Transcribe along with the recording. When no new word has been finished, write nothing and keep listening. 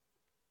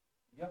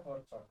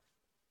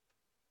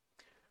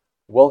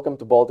Welcome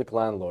to Baltic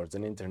Landlords,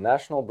 an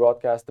international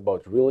broadcast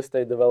about real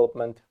estate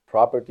development,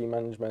 property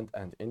management,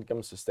 and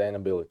income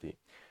sustainability.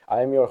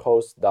 I am your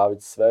host, David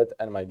Svet,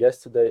 and my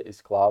guest today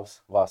is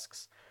Klaus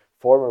Vasks,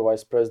 former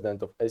vice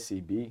president of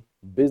SEB,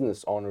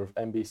 business owner of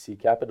MBC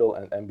Capital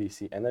and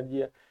MBC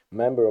Energia,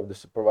 member of the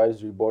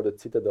supervisory board at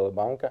Citadele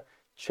Banca,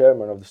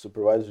 chairman of the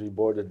supervisory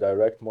board at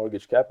Direct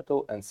Mortgage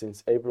Capital, and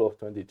since April of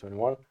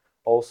 2021,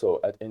 also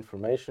at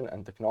information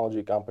and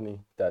technology company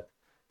TED.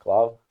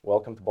 Klaus,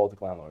 welcome to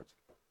Baltic Landlords.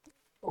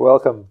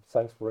 Welcome.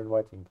 Thanks for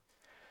inviting.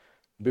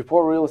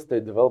 Before real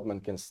estate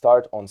development can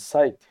start on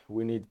site,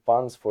 we need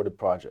funds for the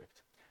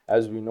project.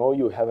 As we know,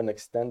 you have an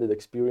extended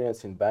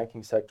experience in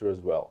banking sector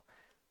as well.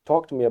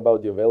 Talk to me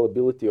about the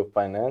availability of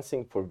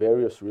financing for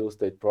various real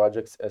estate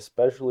projects,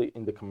 especially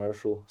in the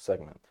commercial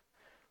segment.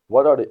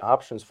 What are the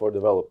options for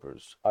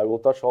developers? I will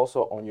touch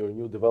also on your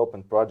new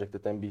development project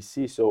at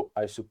MBC, so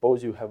I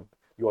suppose you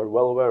are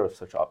well aware of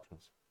such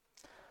options.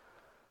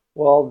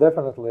 Well,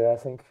 definitely. I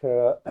think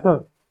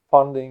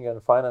funding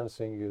and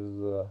financing is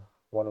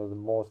one of the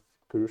most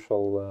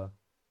crucial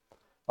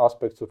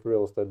aspects of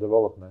real estate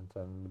development.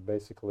 And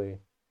basically,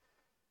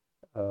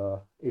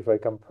 if I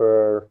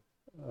compare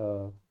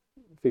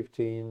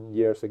 15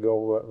 years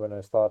ago when I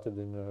started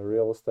in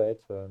real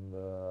estate and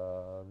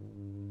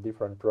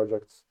different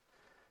projects,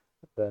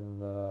 then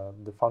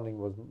the funding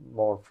was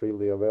more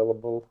freely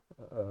available.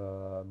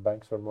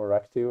 Banks are more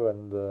active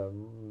and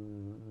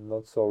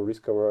not so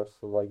risk averse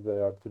like they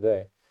are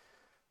today.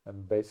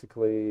 And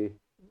basically,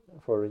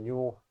 for a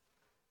new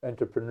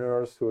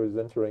entrepreneurs who is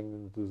entering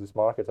into this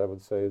market, I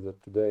would say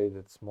that today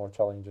it's more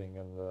challenging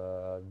and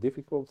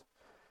difficult.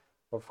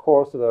 Of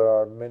course, there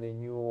are many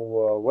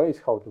new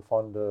ways how to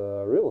fund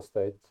real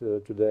estate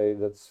today.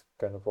 That's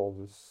kind of all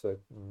this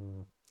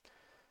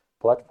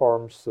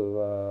platforms,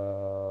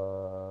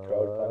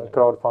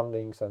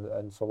 crowdfundings,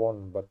 and so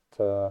on. But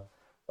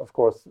of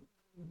course,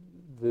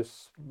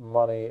 this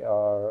money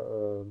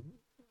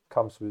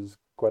comes with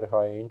quite a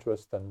high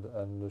interest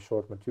and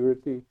short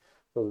maturity.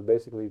 So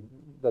basically,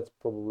 that's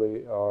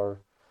probably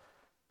are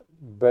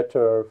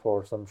better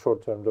for some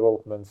short-term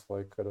developments,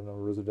 like I don't know,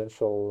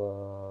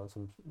 residential,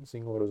 some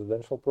single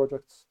residential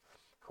projects.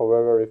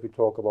 However, if we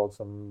talk about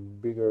some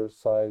bigger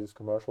size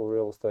commercial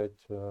real estate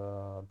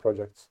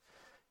projects,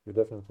 you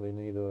definitely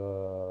need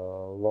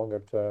longer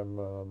term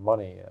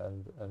money,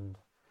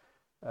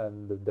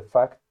 and the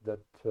fact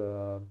that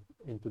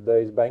in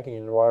today's banking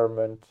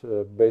environment,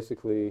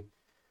 basically,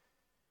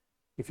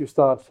 if you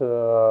start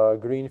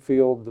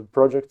greenfield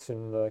projects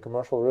in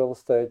commercial real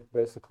estate,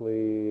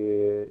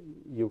 basically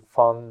you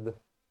fund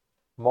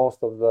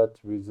most of that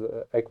with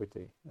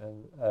equity,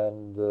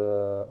 and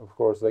of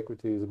course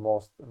equity is the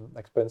most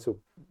expensive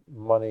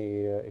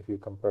money if you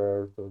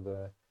compare to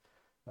the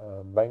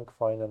bank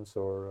finance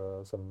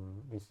or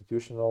some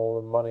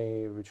institutional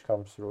money which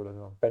comes through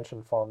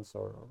pension funds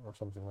or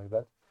something like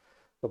that.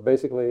 So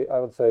basically, I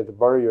would say the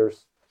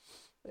barriers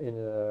in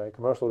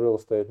commercial real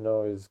estate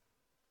now is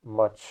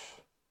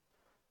much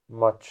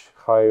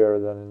higher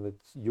than it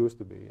used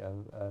to be,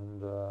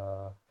 and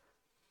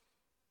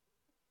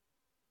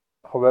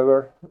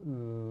however,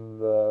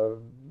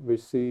 we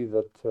see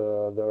that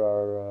there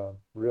are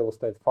real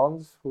estate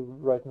funds who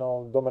right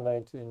now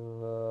dominate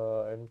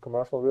in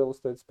commercial real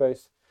estate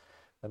space,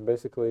 and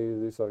basically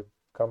these are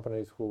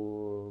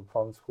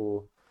funds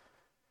who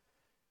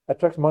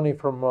attract money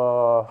from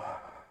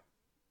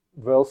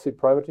wealthy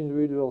private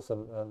individuals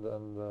and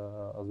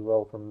as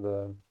well from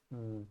the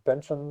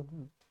pension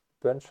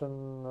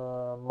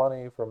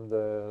money from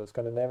the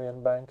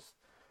Scandinavian banks,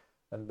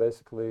 and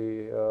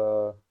basically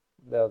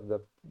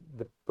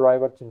the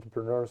private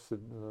entrepreneurs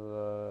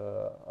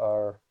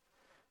are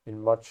in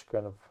much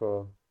kind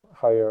of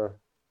higher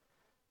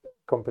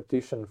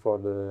competition for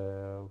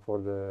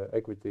the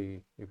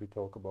equity if we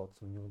talk about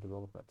some new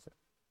developments.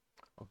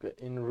 Okay,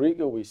 in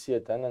Riga we see a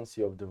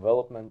tendency of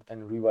development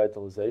and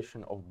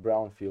revitalization of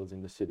brownfields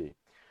in the city.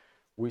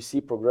 We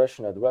see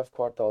progression at WEF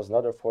quartals and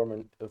other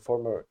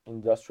former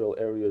industrial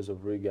areas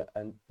of Riga.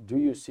 And do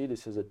you see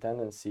this as a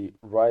tendency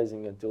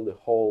rising until the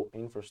whole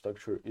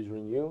infrastructure is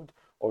renewed,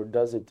 or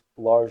does it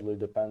largely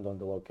depend on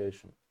the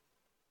location?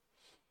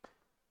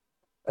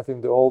 I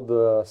think the old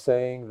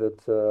saying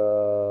that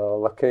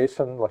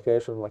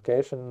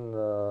location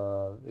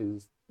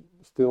is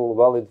still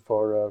valid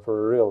for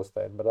real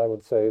estate, but I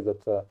would say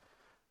that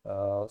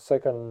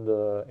second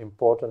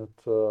important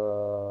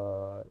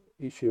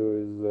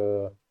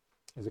issue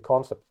is a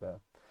concept there.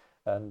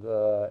 And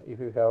if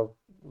you have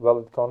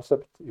valid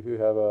concept, if you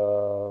have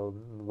a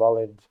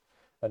valid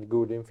and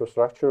good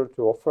infrastructure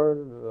to offer,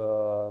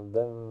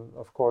 then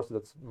of course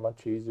that's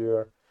much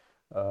easier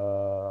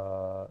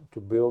to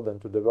build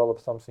and to develop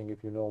something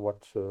if you know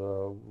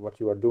what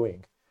you are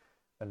doing.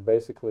 And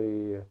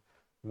basically,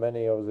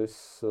 many of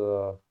these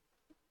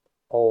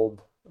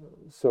old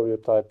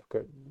Soviet type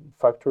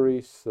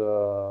factories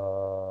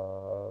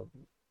are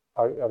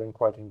in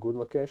quite in good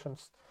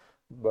locations,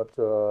 but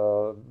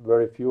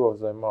very few of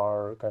them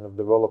are kind of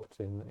developed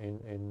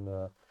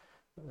in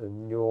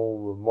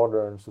new,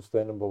 modern,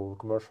 sustainable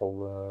commercial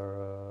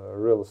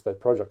real estate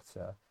projects.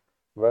 Yeah.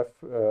 WEF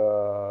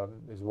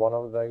is one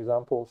of the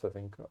examples. I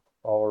think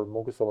our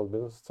Muukisalu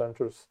business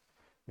centers,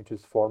 which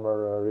is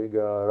former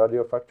Riga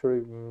radio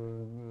factory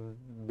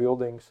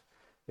buildings,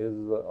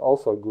 is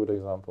also a good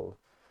example.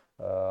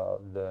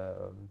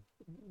 The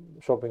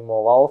shopping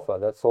mall Alpha,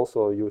 that's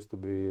also used to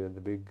be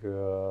the big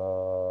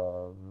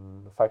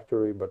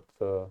factory, but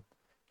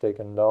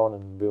taken down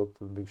and built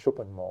a big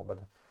shopping mall. But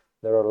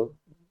there are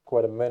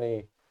quite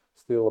many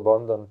still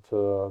abundant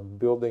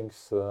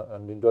buildings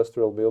and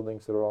industrial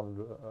buildings around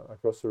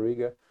across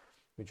Riga,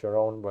 which are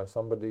owned by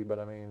somebody. But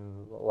I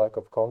mean, lack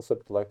of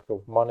concept, lack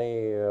of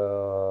money,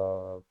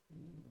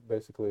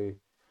 basically,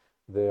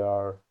 they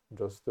are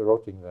just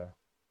rotting there.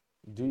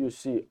 Do you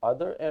see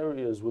other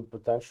areas with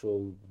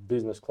potential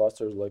business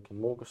clusters like in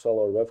Muukisalu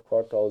or WEF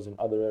Kvartāls in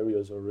other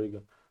areas of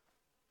Riga?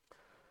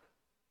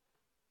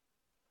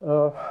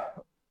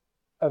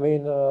 I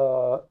mean,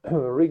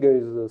 Riga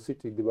is a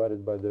city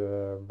divided by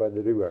the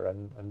river,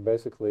 and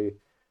basically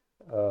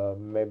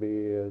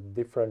maybe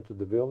different to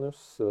the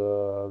Vilnius.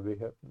 We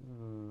have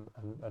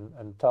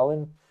and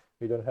Tallinn.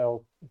 We don't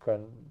have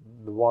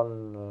the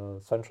one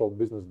central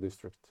business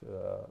district.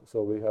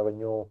 So we have a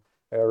new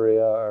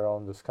area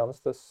around the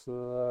Skanstes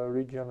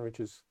region, which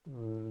is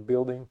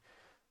building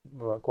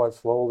quite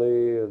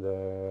slowly.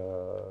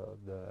 The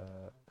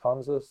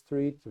Hansa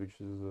Street,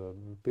 which is a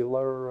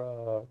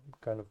pillar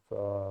kind of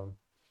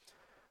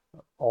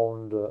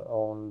owned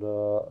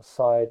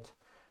site.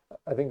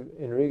 I think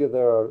in Riga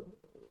there are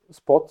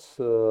spots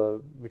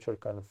which are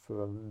kind of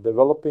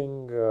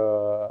developing,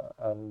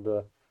 and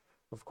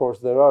of course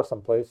there are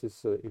some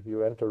places. If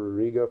you enter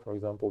Riga, for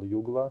example,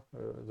 Jugla,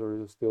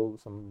 there is still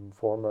some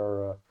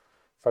former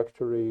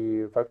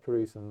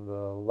factories and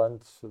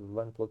land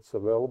plots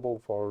available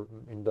for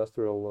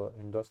industrial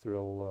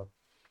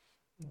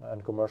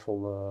and commercial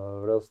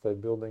real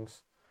estate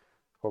buildings.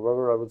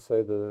 However, I would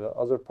say the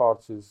other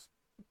parts is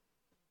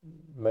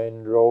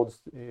main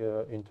roads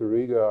into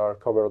Riga are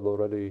covered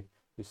already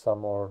with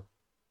some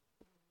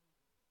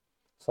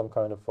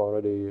kind of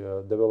already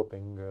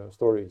developing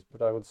stories.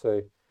 But I would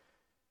say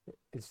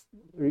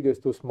Riga is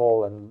too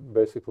small, and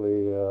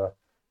basically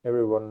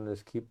everyone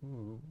is keep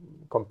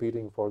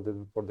competing for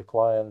the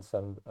clients,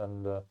 and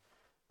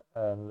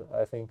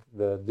I think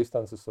the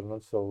distances are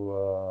not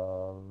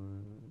so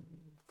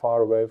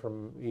far away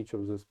from each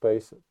of the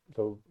space.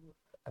 So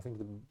I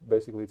think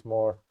basically it's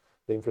more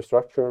the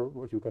infrastructure,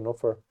 what you can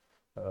offer,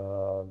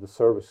 the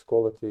service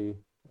quality,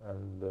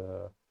 and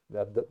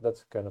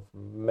that's kind of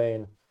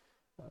main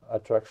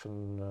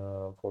attraction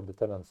for the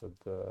tenants at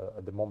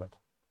the moment.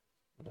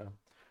 Yeah.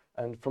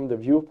 And from the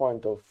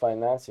viewpoint of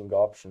financing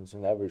options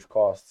and average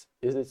costs,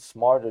 is it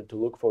smarter to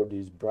look for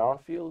these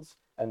brownfields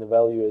and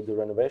evaluate the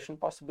renovation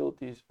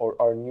possibilities, or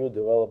are new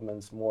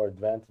developments more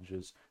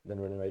advantageous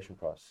than renovation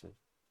processes?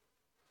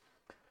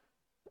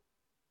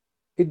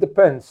 It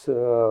depends.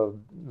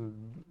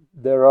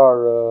 There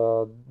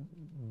are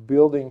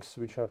buildings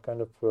which are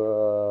kind of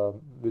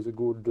with a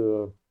good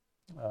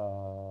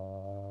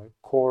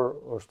core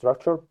or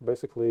structure.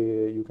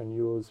 Basically, you can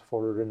use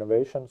for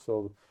renovation.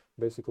 So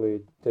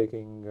basically,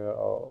 taking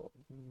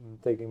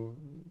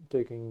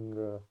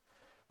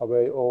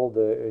away all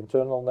the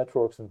internal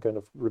networks and kind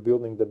of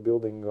rebuilding the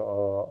building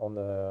on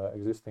the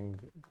existing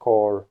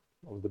core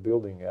of the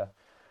building. Yeah.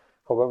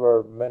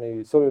 However,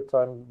 many Soviet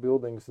time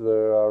buildings they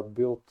are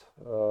built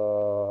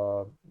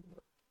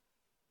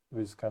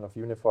with kind of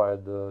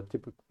unified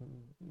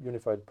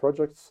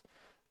projects,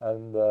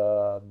 and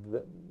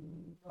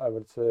I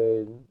would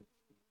say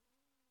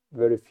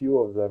very few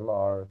of them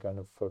are kind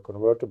of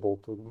convertible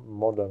to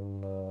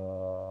modern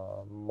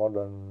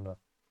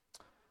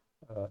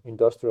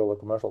industrial or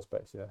commercial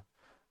space. Yeah,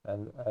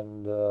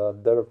 and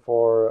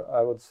therefore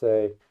I would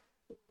say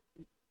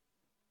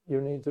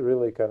you need to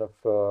really kind of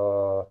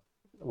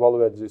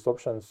evaluate these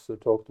options,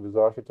 talk with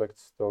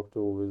architects,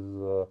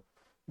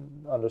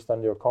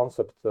 understand your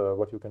concept,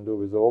 what you can do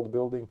with the old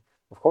building.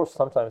 Of course,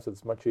 sometimes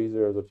it's much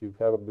easier that you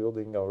have a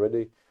building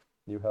already,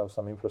 you have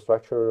some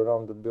infrastructure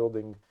around the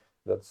building.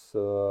 That's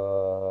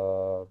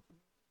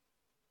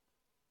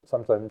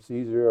sometimes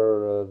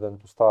easier than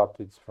to start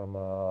it from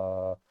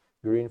a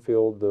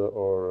greenfield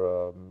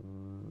or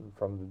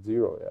from the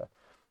zero. Yeah.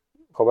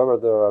 However,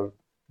 there are,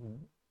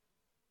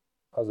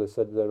 as I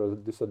said, there are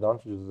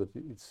disadvantages that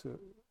it's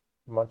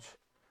much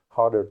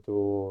harder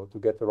to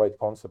get the right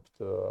concept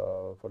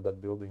for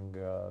that building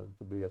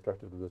to be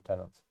attractive to the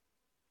tenants.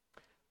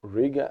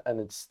 Riga and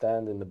its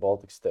stand in the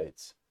Baltic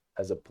states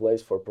as a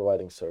place for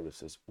providing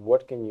services.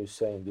 What can you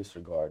say in this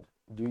regard?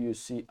 Do you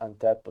see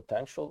untapped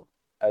potential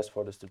as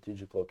for the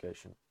strategic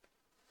location?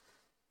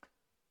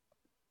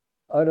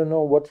 I don't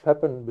know what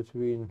happened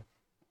between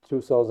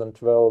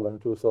 2012 and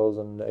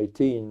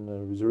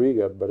 2018 with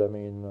Riga, but I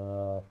mean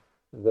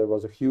there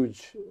was a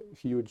huge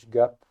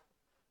gap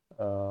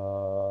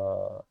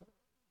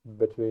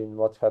between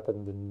what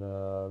happened in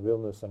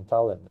Vilnius and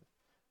Tallinn.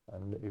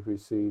 And if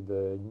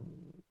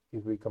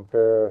we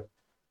compare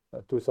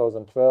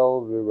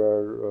 2012, we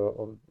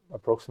were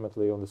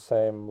approximately on the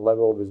same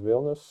level with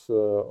Vilnius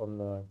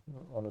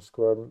on a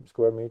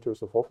square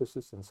meters of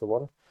offices and so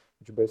on,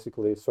 which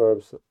basically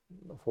serves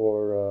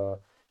for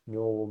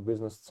new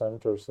business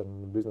centers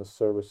and business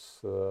service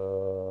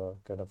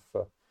kind of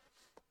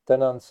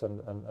tenants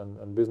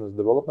and business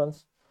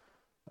developments.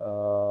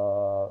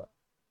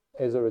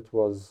 Either it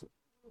was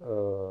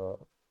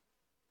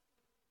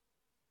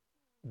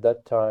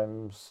that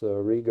times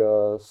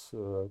Riga's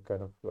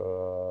kind of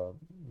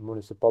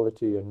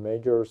municipality and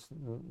majors,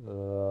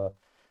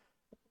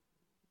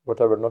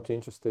 whatever, not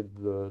interested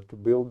to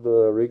build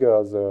Riga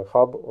as a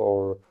hub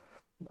or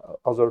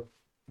other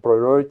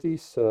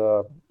priorities.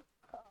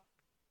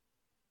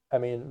 I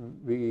mean,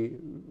 we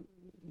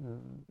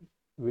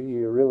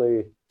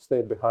really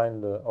stayed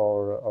behind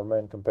our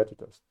main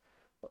competitors.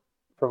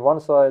 From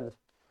one side,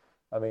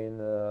 I mean,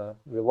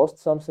 we lost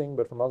something,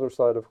 but from other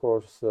side, of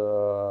course,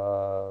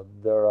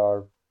 there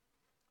are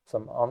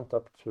some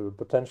untapped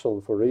potential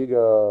for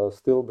Riga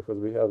still, because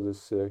we have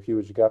this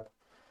huge gap.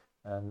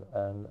 And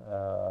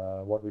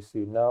what we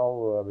see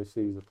now, we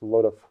see that a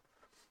lot of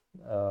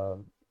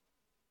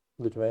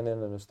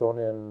Lithuanian and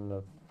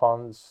Estonian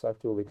funds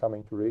actually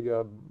coming to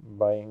Riga,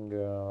 buying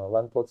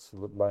land plots,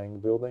 buying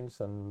buildings,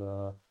 and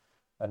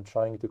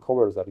trying to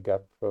cover that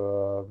gap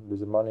with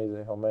the money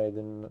they have made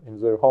in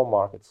their home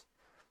markets.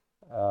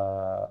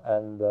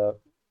 And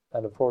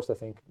of course, I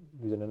think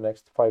within the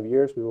next 5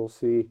 years we will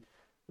see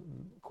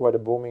quite a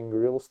booming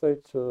real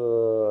estate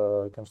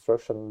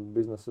construction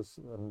businesses,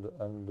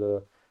 and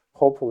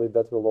hopefully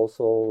that will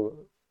also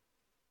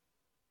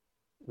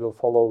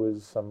follow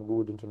with some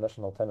good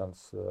international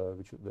tenants,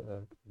 which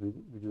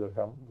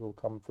will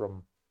come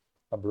from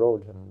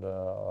abroad and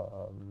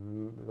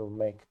will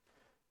make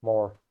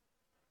more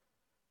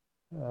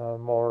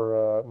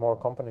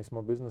companies,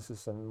 more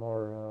businesses, and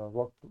more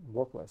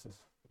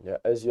workplaces. Yeah,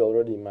 as you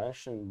already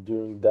mentioned,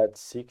 during that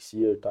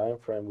 6-year time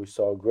frame, we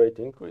saw a great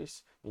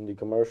increase in the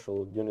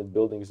commercial unit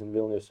buildings in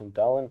Vilnius and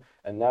Tallinn,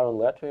 and now in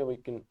Latvia we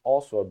can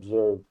also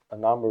observe a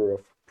number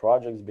of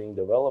projects being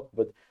developed.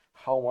 But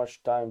how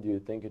much time do you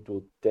think it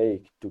will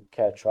take to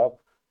catch up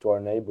to our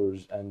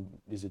neighbors,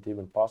 and is it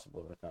even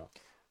possible right now?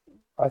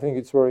 I think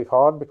it's very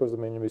hard, because I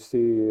mean we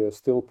see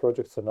still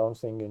projects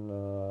announcing in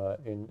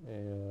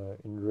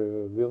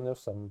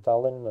Vilnius and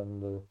Tallinn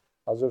and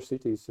other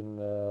cities in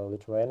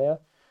Lithuania.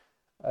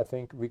 I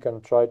think we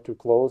can try to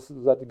close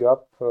that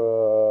gap,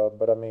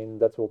 but I mean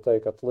that will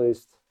take at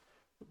least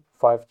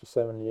 5 to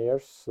 7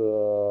 years.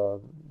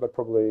 But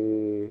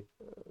probably,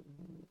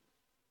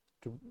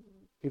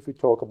 if we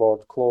talk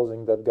about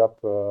closing that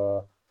gap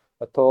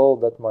at all,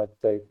 that might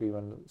take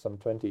even some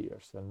 20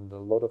 years, and a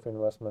lot of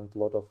investment, a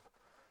lot of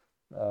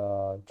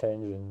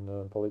change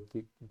in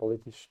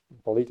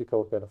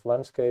political kind of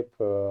landscape,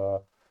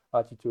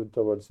 attitude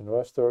towards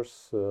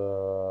investors,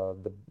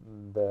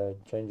 the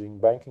changing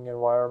banking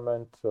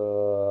environment,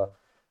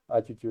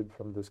 attitude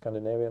from the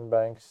Scandinavian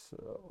banks,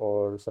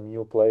 or some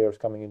new players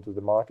coming into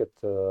the market,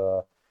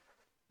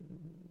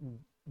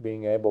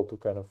 being able to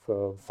kind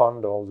of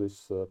fund all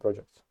these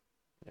projects.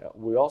 Yeah,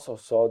 we also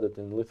saw that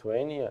in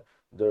Lithuania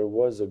there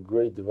was a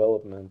great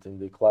development in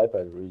the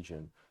Klaipėda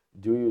region.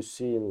 Do you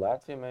see in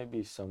Latvia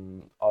maybe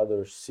some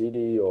other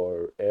city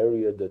or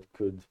area that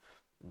could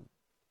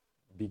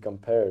be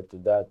compared to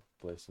that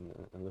place in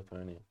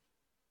Lithuania?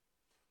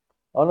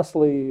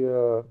 Honestly,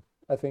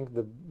 I think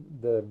the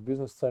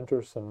business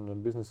centers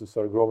and businesses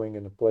are growing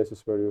in the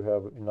places where you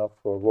have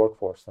enough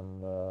workforce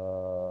and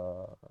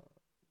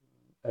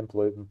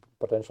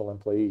potential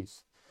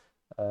employees.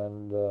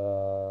 And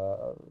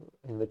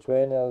in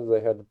Lithuania,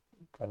 they had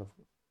kind of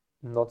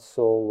not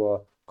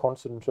so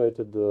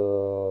concentrated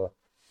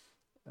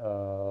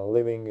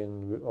living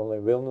in only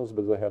Vilnius,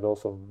 but they had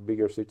also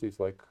bigger cities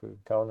like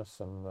Kaunas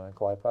and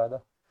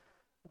Klaipėda.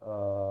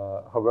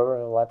 However,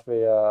 in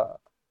Latvia,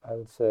 I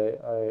would say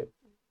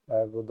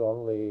I would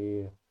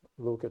only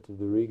look at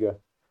the Riga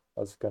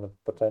as kind of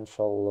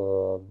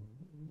potential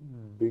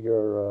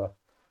bigger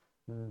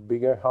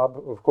hub.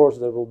 Of course,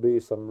 there will be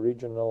some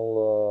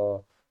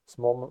regional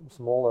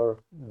smaller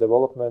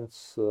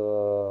developments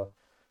for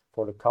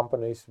the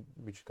companies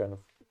which kind of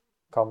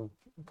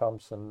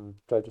comes and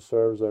try to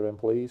serve their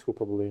employees who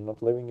probably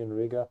not living in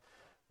Riga,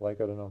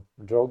 like, I don't know,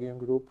 Georgian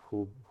Group,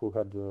 who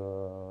had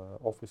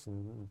office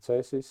in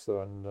Cēsis,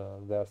 and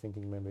they are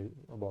thinking maybe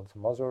about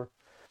some other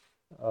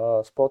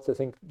spots. I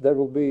think there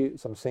will be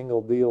some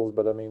single deals,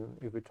 but I mean,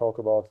 if we talk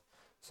about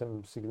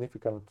some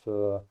significant,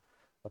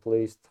 at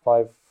least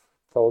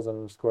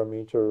 5,000 square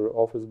meter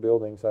office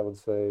buildings, I would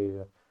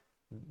say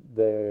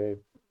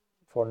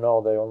for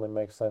now they only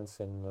make sense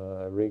in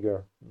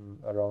Riga,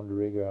 around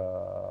Riga,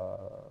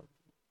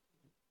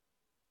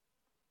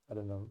 I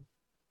don't know,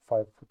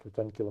 5 to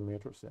 10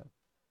 kilometers.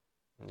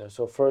 Yeah,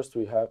 so first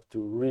we have to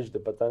reach the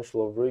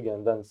potential of Riga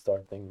and then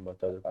start thinking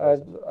about other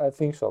places. I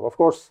think so. Of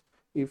course,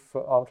 if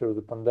after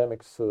the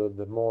pandemics,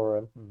 the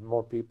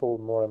more people,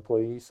 more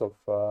employees of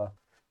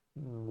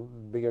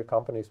bigger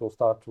companies will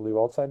start to live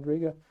outside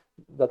Riga,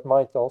 that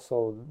might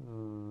also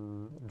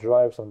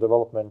drive some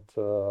development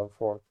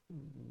for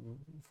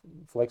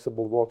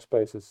flexible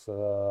workspaces,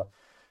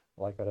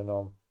 like I don't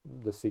know,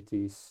 the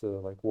cities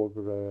like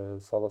Vogre,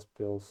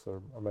 Salaspils,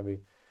 or maybe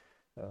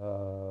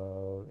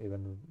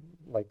even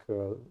like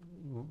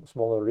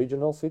smaller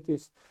regional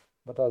cities.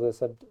 But as I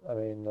said, I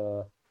mean,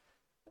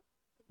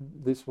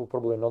 this will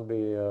probably not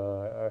be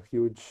a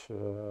huge,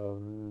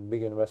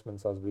 big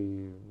investments as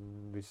we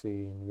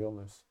see in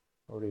Vilnius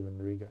or even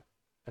Riga.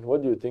 And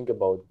what do you think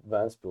about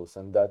Ventspils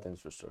and that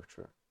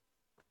infrastructure?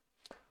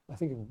 I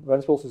think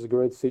Ventspils is a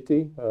great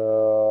city,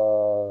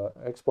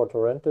 export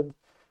oriented.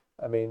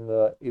 I mean,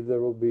 if there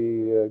will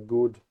be a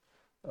good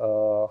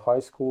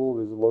high school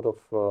with a lot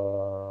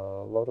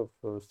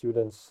of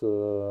students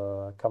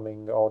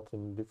coming out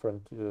in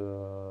different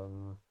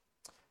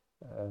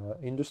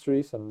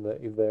industries, and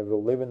if they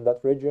will live in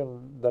that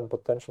region, then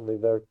potentially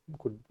there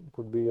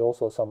could be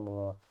also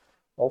some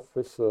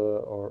office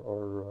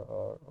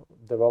or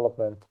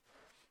development.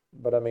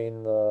 But I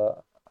mean,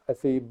 I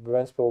see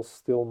Ventspils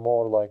still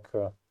more like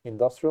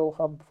industrial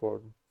hub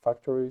for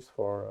factories,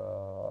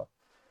 for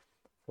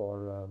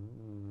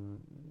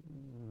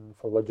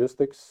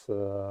logistics,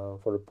 for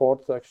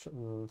report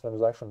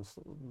transactions,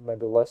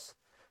 maybe less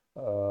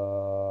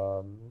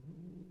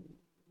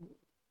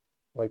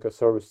like a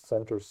service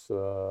centers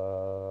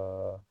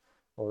or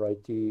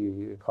IT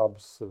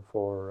hubs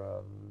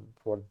for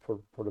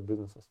the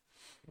businesses.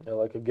 Yeah,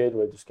 like a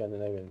gateway to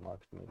Scandinavian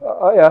market, maybe.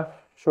 Yeah,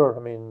 sure. I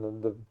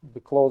mean, the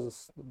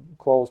close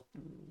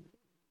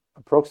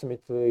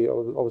proximity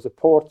of the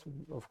port,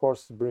 of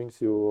course, brings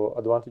you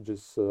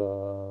advantages,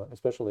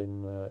 especially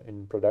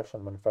in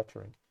production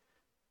manufacturing.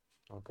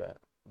 Okay,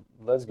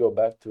 let's go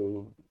back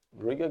to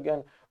Riga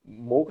again.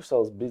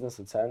 Mūksel's Business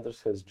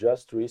Centers has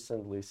just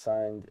recently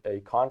signed a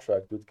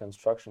contract with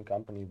construction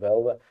company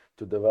Velve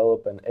to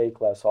develop an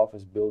A-class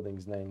office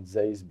buildings named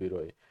Zeiss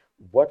Biroi.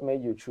 What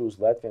made you choose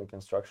Latvian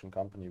construction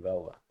company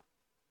Velve?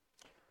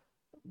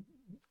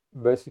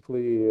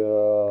 Basically,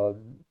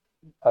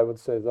 I would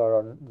say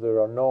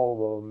there are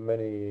no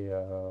many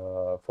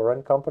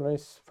foreign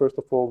companies, first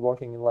of all,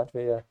 working in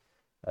Latvia,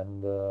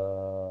 and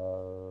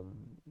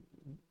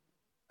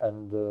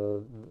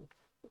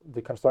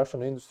the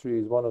construction industry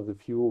is one of the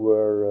few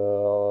where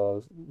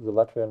the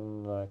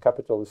Latvian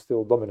capital is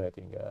still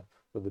dominating.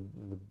 So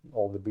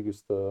all the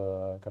biggest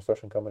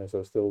construction companies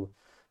are still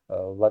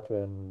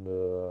Latvian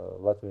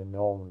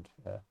owned,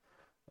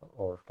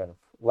 or kind of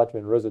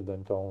Latvian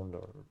resident owned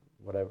or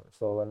whatever.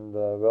 So, and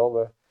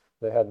well,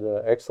 they had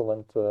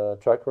excellent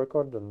track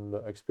record and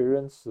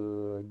experience,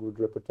 good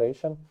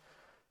reputation,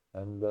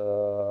 and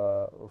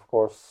of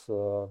course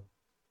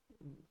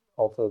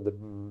also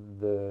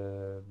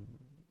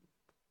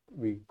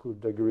we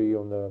could agree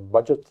on the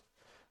budget,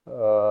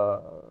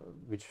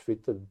 which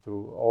fitted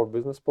to our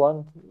business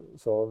plan.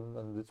 So,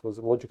 and it was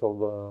a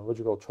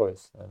logical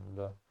choice. And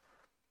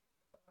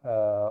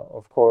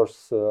of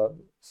course,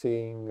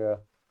 seeing a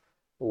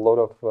lot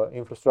of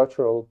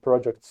infrastructural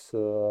projects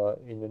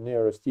in the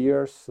nearest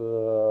years,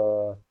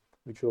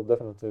 which will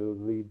definitely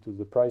lead to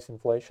the price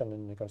inflation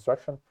in the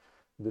construction.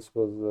 This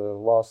was the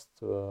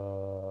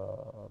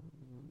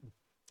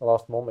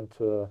last moment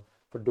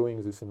for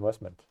doing this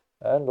investment,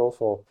 and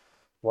also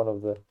one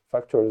of the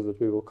factors that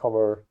we will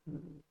cover,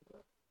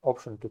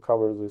 option to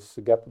cover this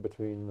gap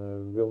between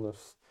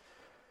Vilnius,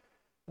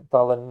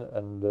 Tallinn,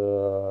 and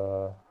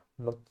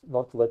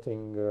not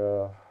letting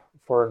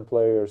foreign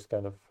players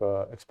kind of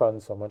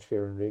expand so much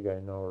here in Riga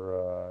in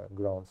our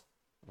grounds.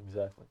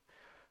 Exactly.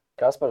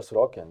 Kaspars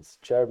Rokens,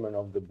 chairman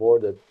of the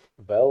board at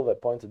Velve,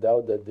 pointed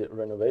out that the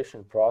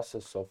renovation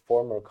process of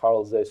former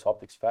Carl Zeiss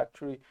optics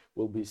factory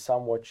will be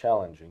somewhat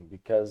challenging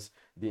because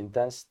the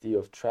intensity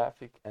of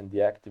traffic and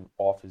the active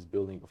office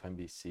building of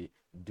MBC.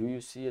 Do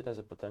you see it as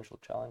a potential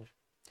challenge?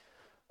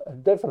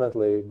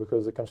 Definitely,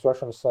 because the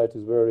construction site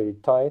is very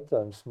tight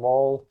and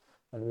small,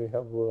 and we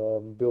have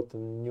built a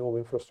new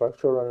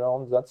infrastructure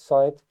around that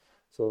site,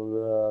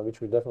 so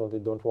which we definitely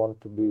don't want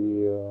to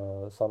be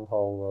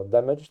somehow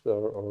damaged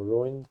or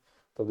ruined.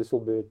 So this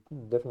will be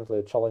definitely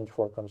a challenge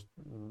for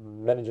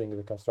managing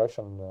the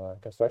construction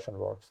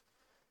works.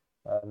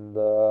 And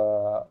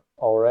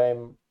our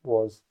aim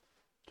was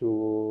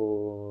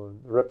to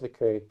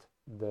replicate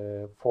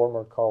the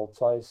former Carl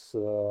Zeiss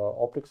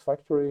optics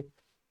factory,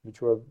 which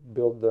were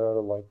built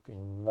there like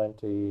in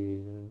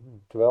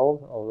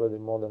 1912, already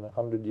more than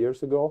 100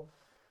 years ago.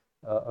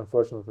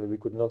 Unfortunately, we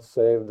could not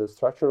save the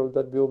structure of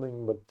that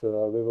building, but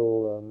we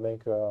will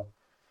make a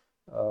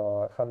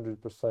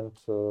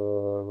 100%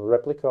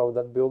 replica of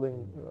that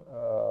building,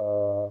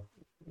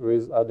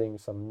 with adding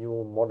some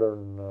new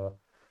modern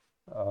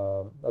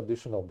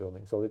additional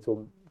buildings. So it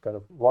will kind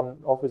of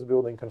one office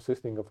building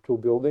consisting of two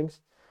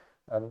buildings,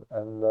 and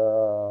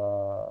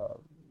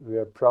we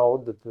are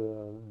proud that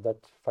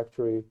that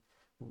factory,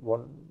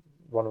 one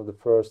of the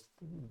first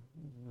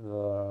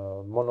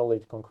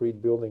monolith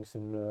concrete buildings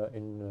in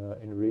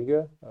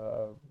Riga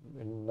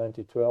in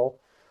 1912.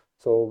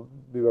 So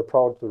we were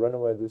proud to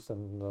renovate this,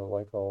 and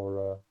like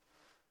our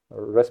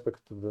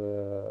respect to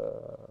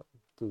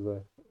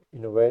the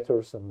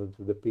innovators and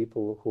to the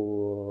people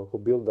who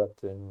built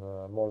that in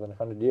more than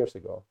 100 years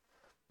ago.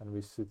 and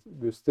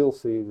we still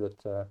see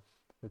that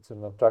it's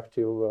an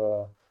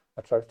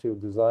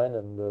attractive design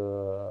and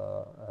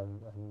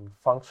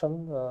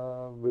function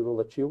we will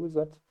achieve with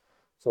that.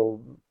 So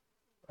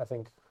I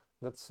think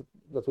that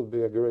would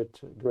be a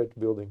great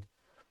building.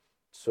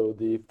 So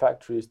the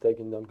factory is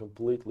taken down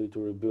completely to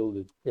rebuild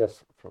it.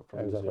 Yes, from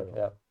exactly. zero.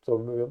 Yeah. So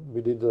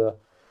we did a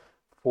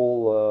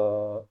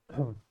full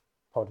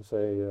how to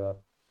say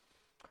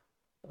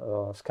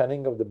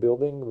scanning of the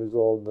building with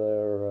all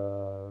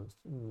their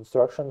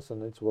instructions,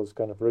 and it was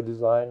kind of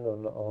redesigned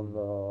on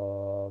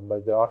by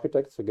the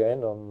architects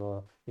again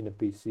on in the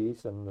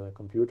PCs and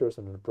computers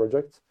and the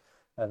projects,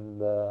 and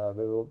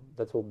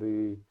that will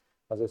be,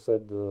 as I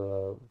said,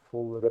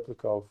 full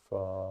replica of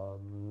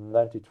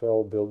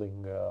 1912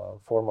 building,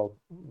 formal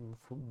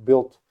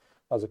built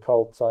as a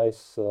cult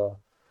size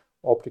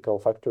optical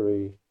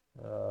factory,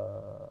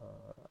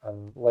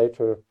 and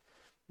later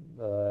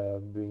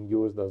being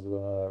used as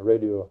a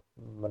radio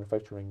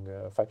manufacturing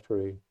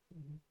factory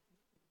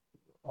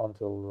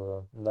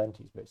until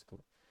 90s basically.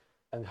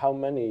 And how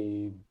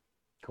many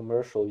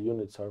commercial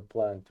units are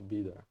planned to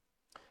be there?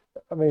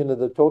 I mean,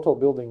 the total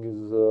building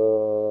is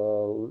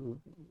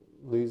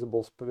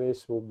leasable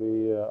space will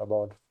be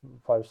about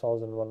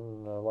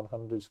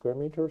 5,100 square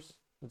meters.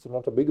 It's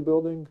not a big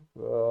building,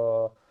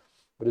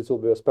 but it will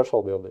be a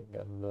special building,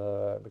 and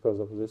because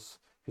of this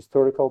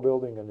historical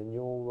building and the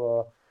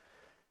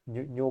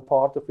new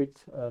part of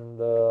it, and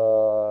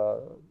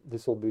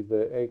this will be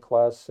the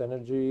A-class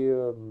energy,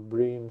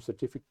 BREEAM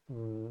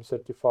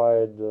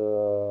certified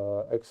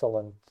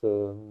excellent,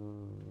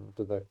 to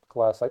the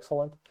class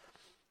excellent.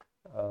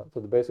 So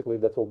basically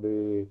that will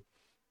be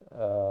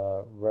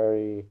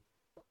very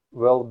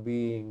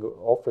well-being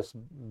office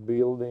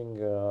building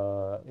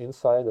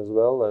inside as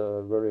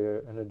well,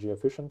 very energy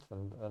efficient,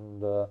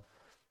 and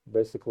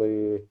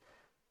basically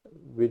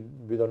we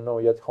don't know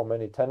yet how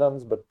many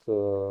tenants, but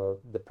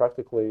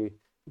practically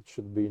it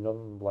should be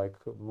like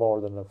more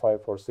than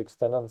 5 or 6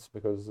 tenants,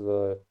 because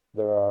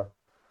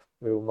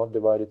we will not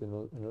divide it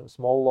in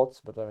small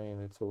lots, but I mean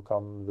it will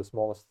come, the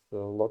smallest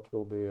lot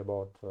will be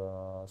about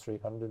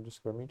 300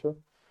 square meter,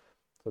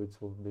 so it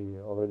will be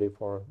already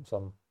for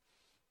some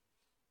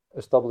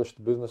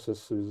established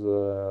businesses with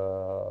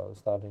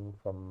starting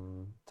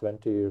from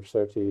 20 or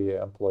 30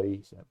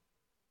 employees. Yeah.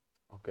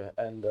 Okay,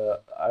 and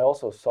I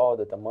also saw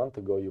that a month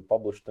ago you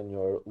published on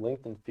your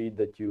LinkedIn feed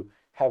that you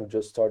have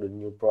just started a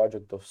new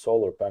project of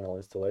solar panel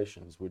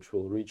installations, which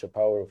will reach a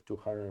power of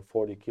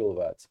 240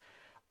 kilowatts.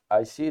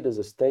 I see it as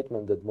a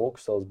statement that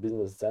Multicel's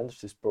business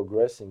centers is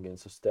progressing in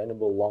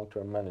sustainable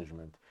long-term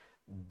management.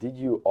 Did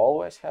you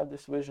always have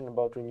this vision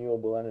about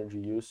renewable energy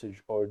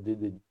usage, or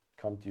did it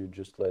come to you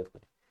just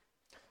lately?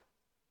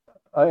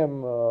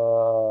 I'm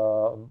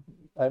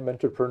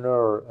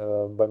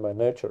entrepreneur by my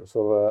nature,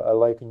 so I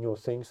like new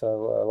things. I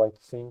like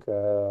to think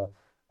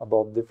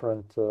about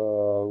different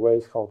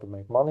ways how to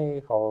make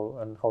money,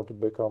 how to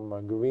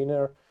become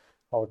greener,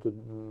 how to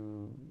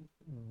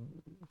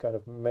kind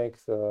of make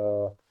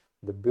the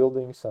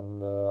buildings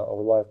and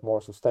our life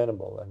more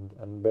sustainable,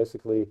 and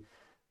basically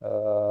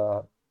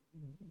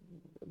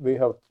we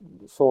have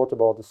thought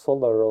about the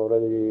solar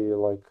already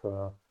like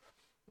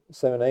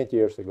 7-8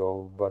 years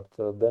ago, but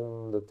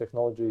then the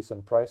technologies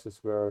and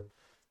prices were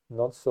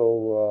not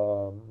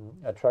so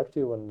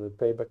attractive, and the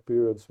payback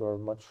periods were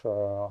much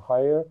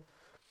higher.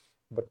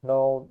 But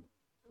now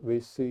we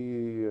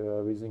see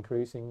with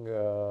increasing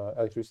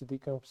electricity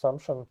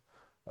consumption,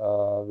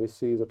 we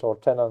see that our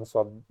tenants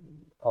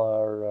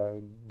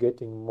are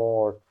getting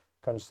more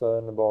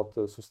concerned about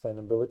the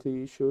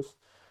sustainability issues,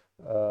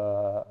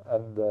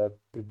 and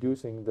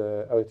producing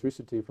the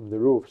electricity from the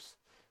roofs,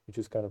 which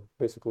is kind of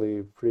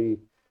basically free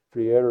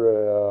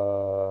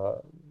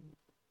air,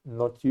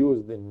 not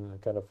used in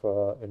kind of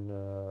in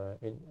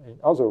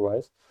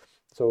otherwise.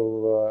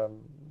 So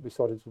we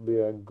thought it would be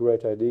a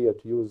great idea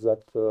to use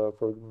that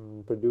for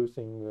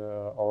producing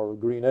our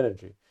green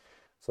energy,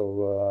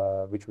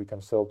 so which we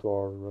can sell to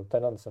our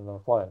tenants and our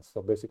clients.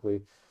 So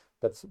basically,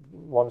 that's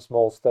one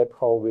small step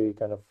how we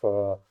kind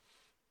of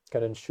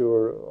can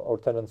ensure our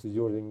tenants is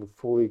using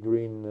fully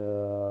green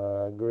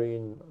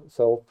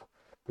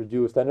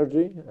self-produced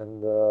energy,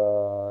 and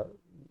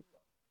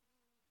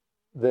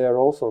they are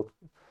also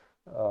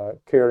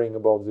caring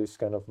about these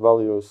kind of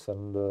values,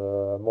 and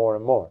more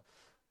and more.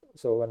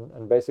 So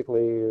and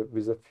basically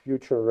with the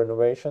future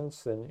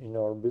renovations in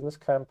our business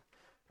camp,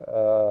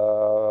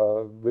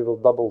 we will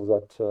double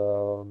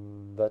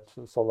that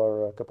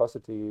solar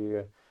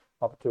capacity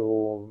up to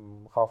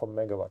 0.5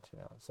 megawatt.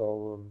 Yeah,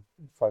 so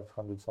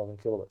 500,000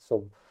 kilowatts.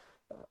 So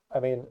I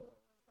mean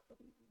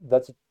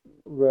that's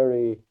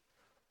very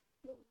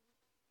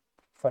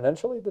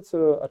financially that's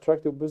a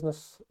attractive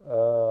business,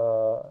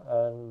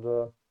 and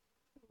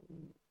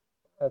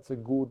that's a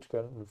good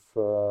kind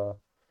of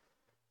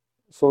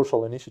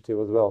social initiative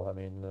as well. I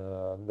mean,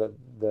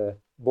 the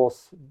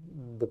both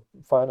the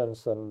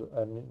finance and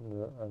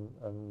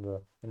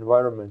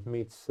environment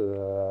meets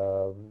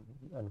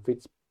and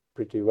fits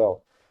pretty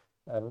well,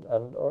 and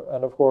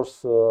of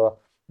course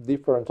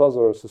different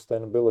other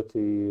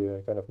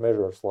sustainability kind of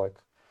measures like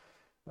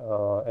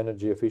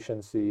energy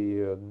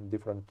efficiency,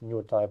 different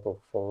new type of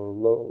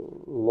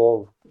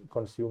low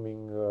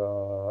consuming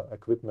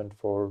equipment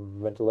for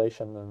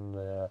ventilation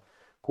and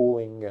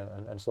cooling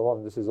and so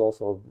on. This is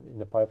also in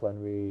the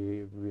pipeline.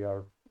 We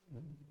are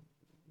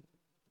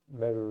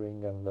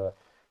measuring and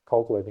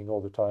calculating all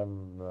the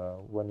time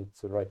when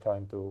it's the right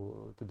time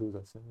to do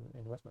those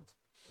investments.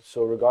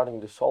 So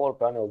regarding the solar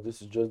panel,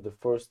 this is just the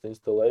first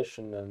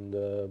installation, and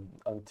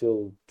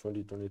until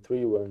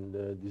 2023, when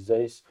the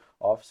ZEISS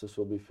offices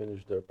will be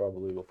finished, there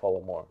probably will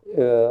follow more.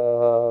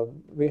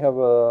 We have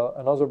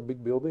another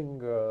big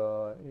building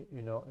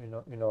in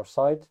our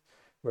site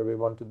where we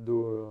want to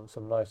do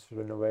some nice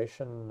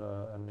renovation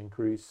and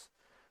increase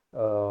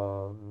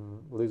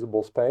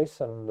leasable space,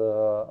 and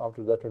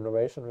after that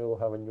renovation we will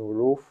have a new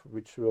roof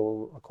which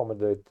will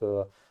accommodate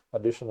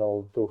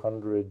additional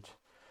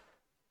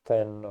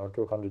 210 or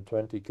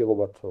 220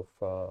 kilowatt of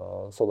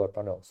solar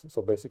panels.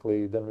 So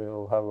basically then we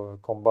will have a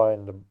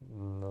combined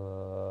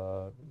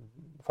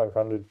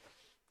 500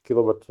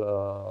 kilowatt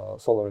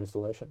solar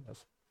installation.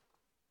 Yes.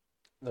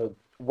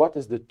 What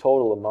is the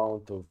total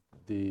amount of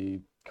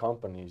the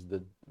companies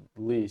that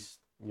lease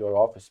your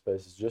office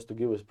spaces, just to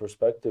give us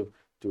perspective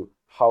to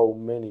how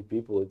many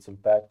people it's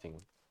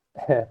impacting?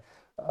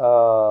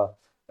 I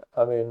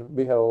mean,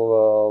 we have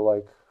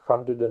like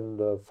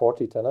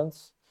 140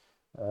 tenants,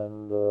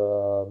 and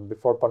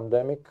before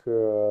pandemic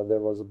there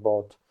was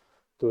about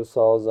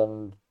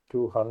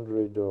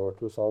 2,200 or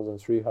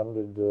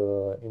 2,300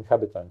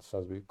 inhabitants,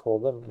 as we call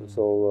them.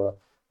 So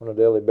on a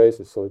daily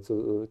basis, so it's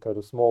a kind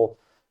of small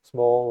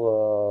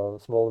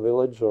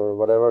village or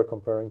whatever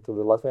comparing to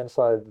the Latvian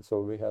side.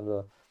 So we had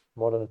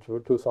more than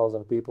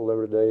 2,000 people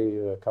every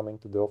day coming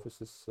to the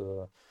offices,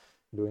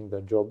 doing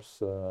their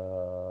jobs.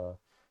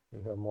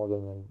 We have more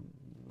than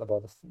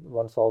about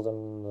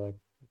 1,000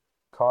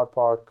 car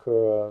park,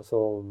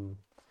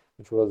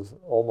 which was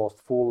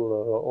almost full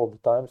all the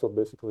time. So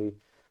basically,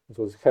 it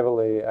was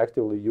heavily,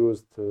 actively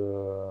used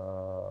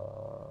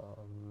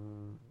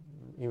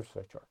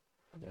infrastructure.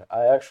 Yeah,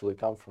 I actually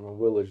come from a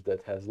village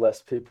that has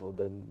less people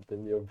than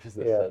your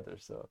business center,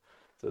 so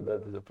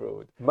that is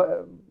approved.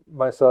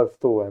 Myself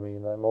too. I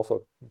mean, I'm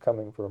also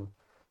coming from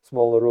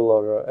small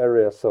rural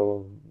area,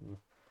 so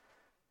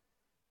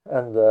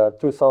and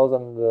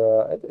 2,000.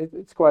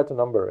 It's quite a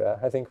number. Yeah.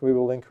 I think we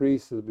will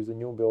increase with the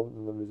new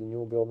building. With the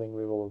new building,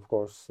 we will, of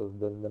course,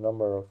 the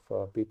number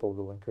of people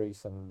will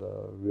increase, and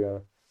we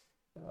are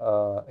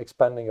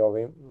expanding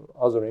our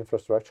other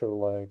infrastructure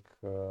like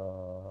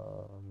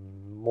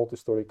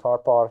multi-story car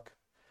park,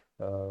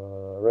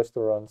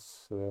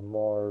 restaurants,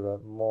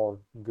 more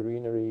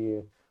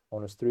greenery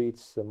on the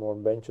streets, more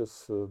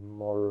benches,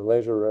 more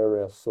leisure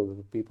areas, so that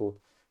the people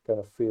kind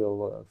of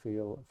feel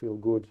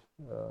good,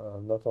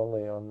 not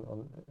only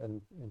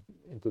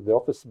into the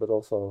office but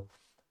also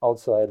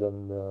outside,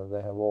 and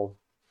they have all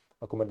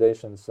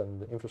accommodations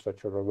and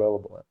infrastructure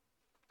available.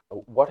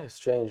 What has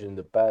changed in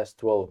the past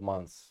 12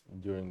 months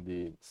during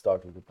the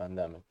start of the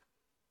pandemic?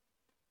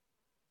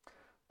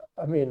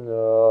 I mean,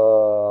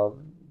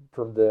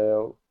 from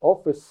the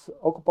office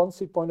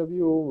occupancy point of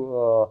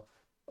view,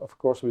 of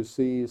course, we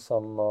see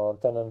some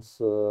tenants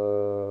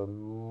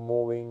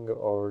moving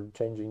or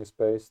changing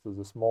space to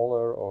the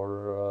smaller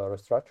or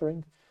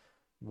restructuring,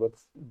 but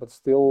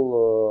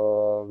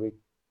still we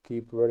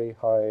keep very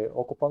high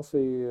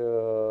occupancy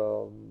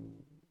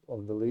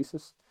of the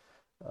leases.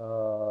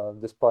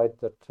 Despite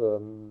that,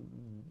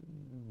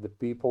 the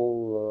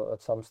people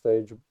at some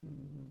stage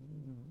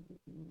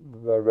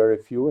were very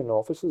few in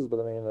offices, but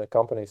I mean the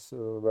companies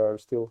were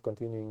still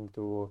continuing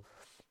to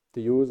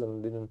use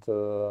and didn't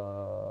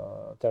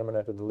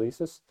terminate the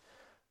leases,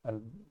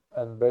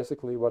 and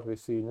basically what we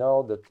see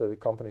now that the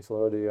companies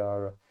already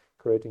are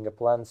creating a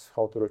plans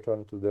how to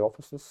return to the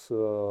offices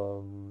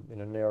in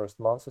the nearest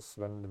months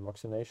when the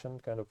vaccination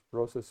kind of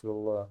process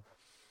will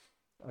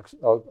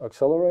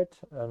accelerate,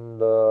 and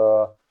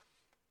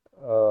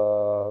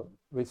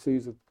we see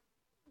that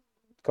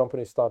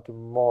companies start to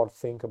more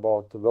think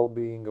about the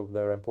well-being of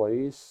their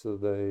employees. So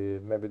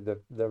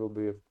there will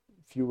be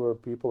fewer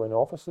people in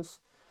offices,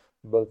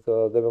 but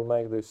they will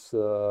make this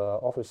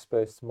office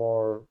space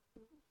more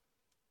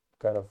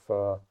kind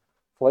of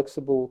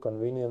flexible,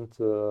 convenient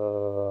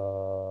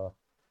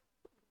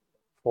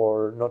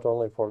for not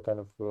only for kind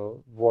of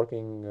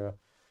working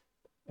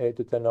 8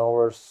 to 10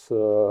 hours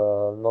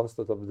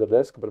non-stop at the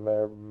desk, but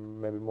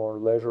maybe more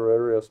leisure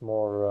areas,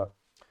 more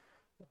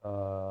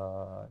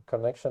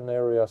connection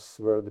areas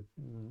where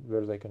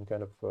they can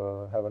kind of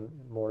have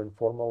more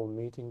informal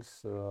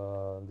meetings,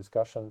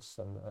 discussions,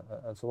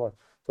 and so on.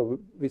 So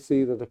we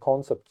see that the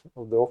concept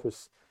of the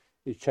office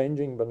is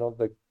changing, but not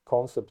the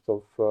concept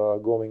of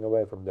going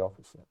away from the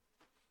office.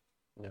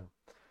 Yeah.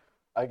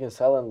 I can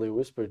silently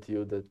whisper to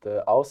you that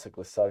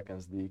Auseklis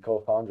Sarkans, the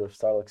co-founder of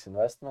Starlex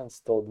Investments,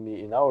 told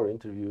me in our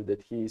interview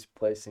that he is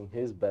placing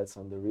his bets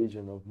on the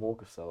region of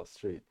Mūkasalas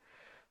Street.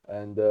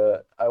 And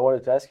I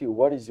wanted to ask you,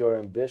 what is your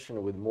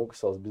ambition with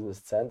Mūkasalas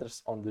business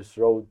centers on this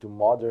road to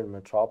modern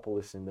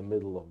metropolis in the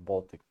middle of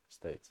Baltic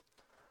states?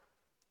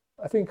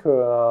 I think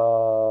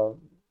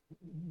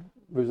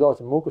without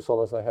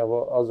Muukusalas, I have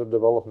other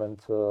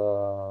development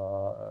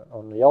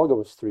on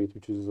Jelgava Street,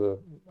 which is,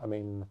 I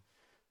mean,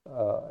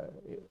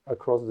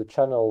 across the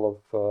channel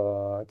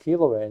of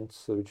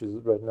Kilovents, which is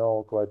right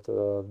now quite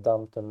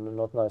damped and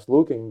not nice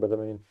looking. But I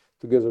mean,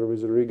 together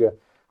with Riga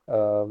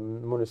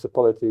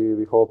municipality,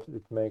 we hope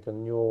it make a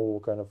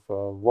new kind of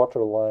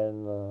water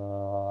line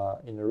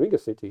in Riga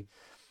city.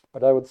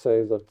 But I would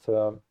say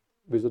that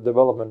with the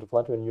development of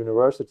Latvian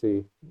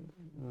University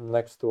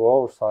next to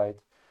our site,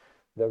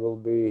 there will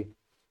be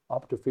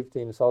up to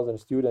 15,000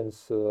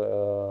 students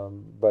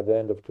by the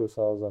end of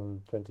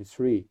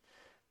 2023.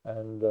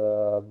 And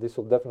this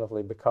will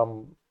definitely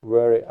become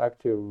very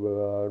active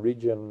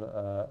region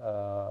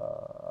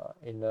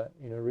in a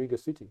Riga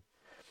city.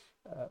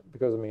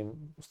 Because I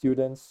mean,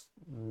 students,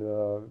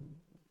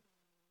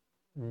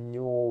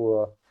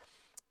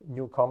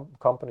 new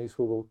companies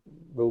who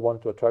will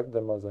want to attract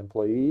them as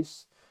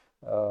employees,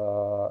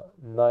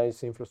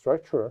 nice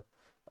infrastructure,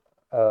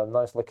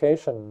 nice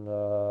location,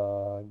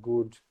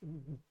 good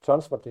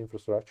transport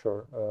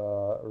infrastructure,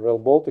 Rail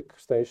Baltic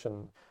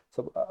station.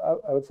 So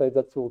I would say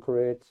that will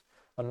create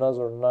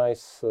another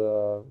nice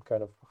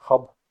kind of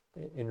hub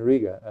in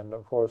Riga, and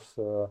of course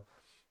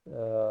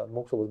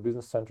Mūksalas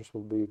business centers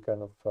will be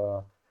kind of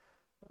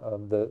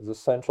the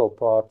central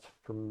part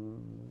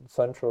from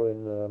central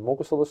in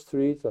Mūksalas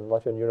Street and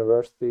Latvian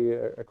University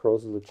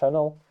across the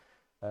channel,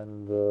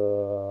 and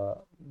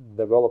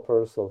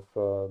developers of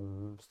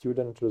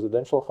student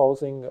residential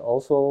housing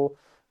also.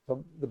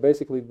 So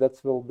basically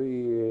that will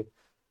be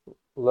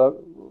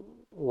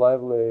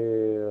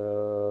lively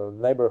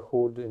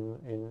neighborhood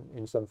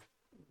in some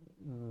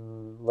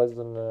less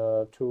than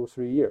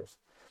 2-3 years,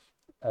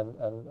 and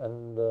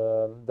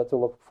that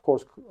will of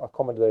course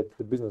accommodate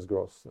the business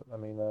growth. I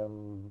mean,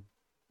 I'm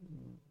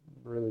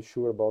really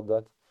sure about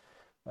that,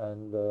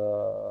 and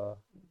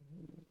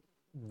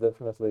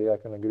definitely I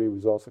can agree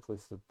with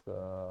Auseklis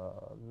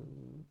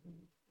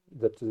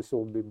that this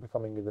will be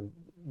becoming the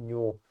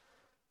new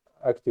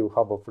active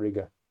hub of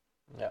Riga.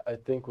 Yeah, I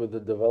think with the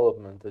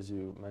development, as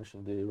you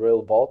mentioned, the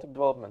Rail Baltic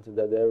development in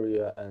that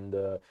area, and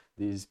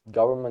these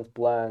government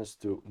plans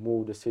to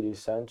move the city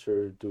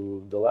center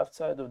to the left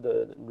side of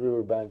the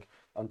riverbank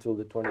until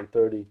the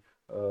 2030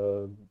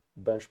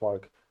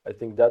 benchmark, I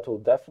think that will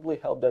definitely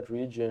help that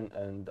region.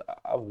 And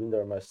I've been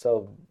there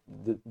myself.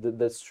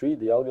 That street,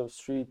 the Jelgava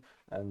Street,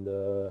 and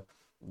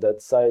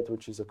that site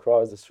which is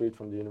across the street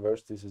from the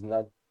universities is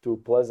not too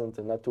pleasant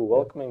and not too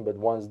welcoming. But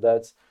once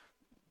that's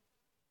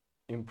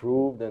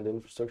improved and the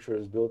infrastructure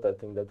is built, I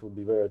think that will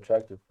be very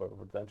attractive for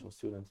potential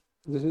students.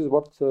 This is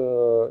what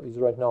is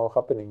right now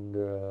happening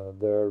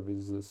there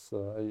with this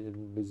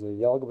with the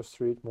Jelgava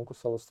Street,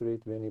 Mūkusalas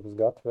Street, Vienības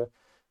gatve,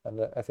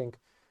 and I think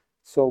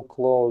so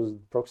close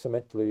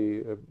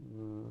proximately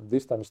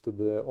distance to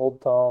the old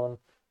town.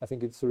 I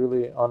think it's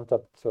really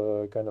untapped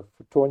kind of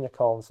Toņa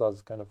counts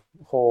as kind of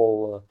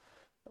whole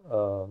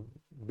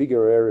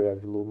bigger area,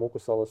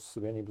 Mūkusalas,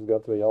 Vienības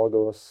gatve,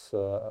 Jelgavas,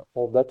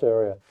 all that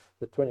area.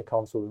 The Toņa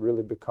counts will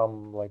really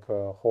become like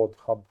a hot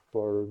hub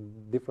for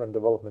different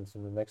developments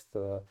in the next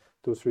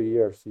 2-3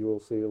 years. You will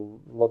see a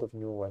lot of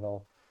new, I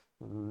know,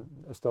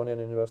 Estonian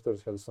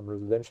investors have some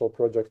residential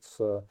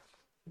projects.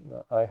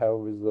 I have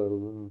with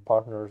the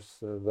partners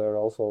there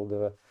also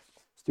the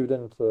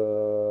student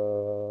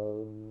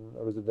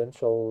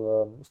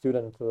residential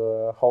student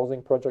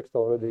housing project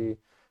already.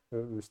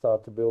 We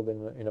start to build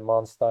in a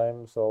month's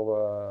time, so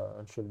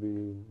it should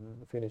be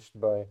finished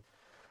by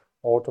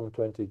autumn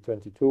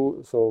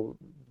 2022. So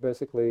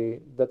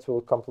basically that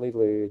will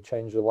completely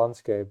change the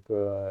landscape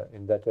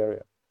in that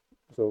area.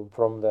 So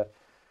from the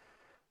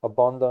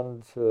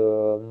abandoned,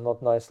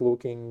 not nice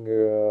looking,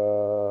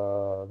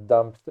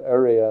 dumped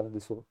area,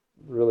 this will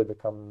really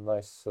become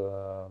nice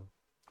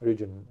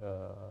region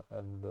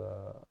and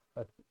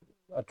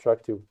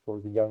attractive for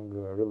the young,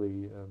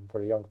 really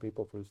for young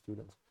people, for the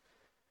students.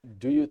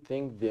 Do you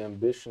think the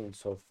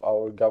ambitions of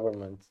our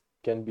government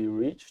can be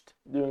reached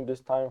during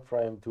this time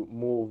frame to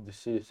move the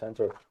city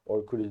center,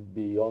 or could it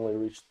be only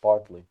reached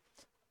partly?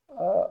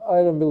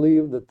 I don't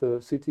believe that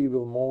the city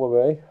will move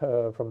away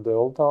from the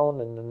old town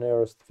in the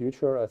nearest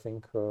future. I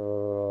think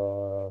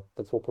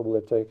that will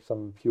probably take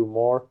some few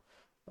more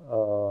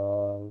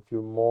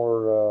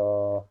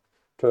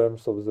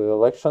terms of the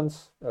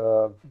elections.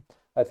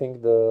 I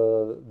think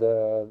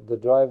the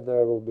drive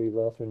there will be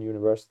Latvian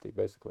University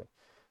basically,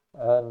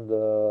 and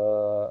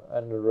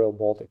the Rail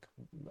Baltic.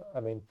 I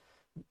mean,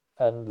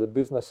 and the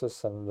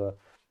businesses and the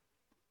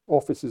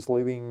offices,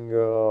 living,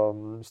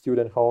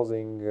 student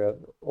housing,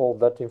 all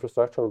that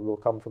infrastructure will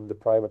come from the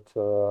private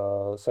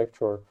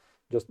sector.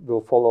 Just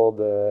will follow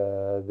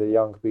the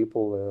young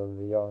people,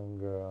 the young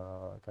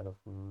kind of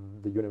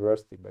the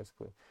university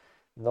basically.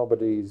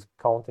 Nobody is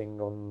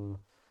counting on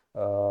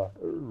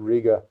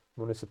Riga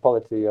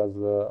municipality as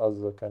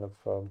a kind of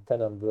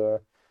tenant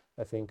there.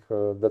 I think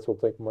that will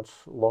take much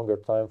longer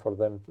time for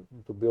them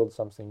to build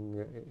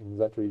something in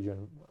that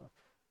region.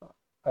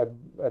 I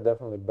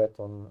definitely bet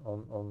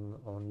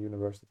on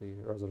university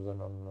rather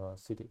than on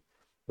city,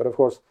 but of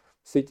course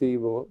city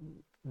will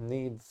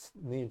need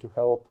to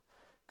help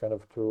kind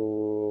of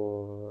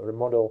to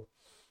remodel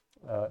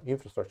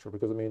infrastructure,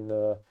 because I mean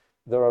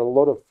there are a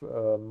lot of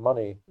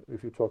money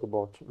if you talk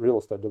about real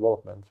estate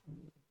development.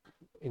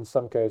 In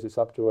some cases,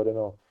 up to, I don't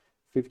know,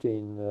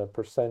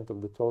 15%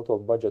 of the total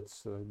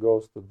budgets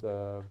goes to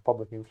the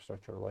public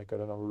infrastructure, like, I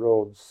don't know,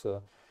 roads,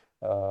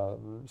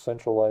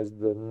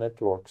 centralized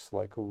networks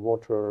like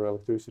water,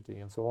 electricity,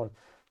 and so on.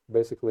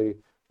 Basically,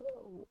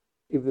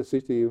 if the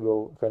city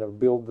will kind of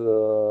build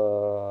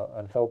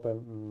and help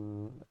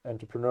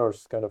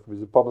entrepreneurs kind of with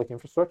the public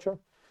infrastructure,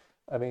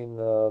 I mean,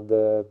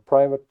 the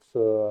private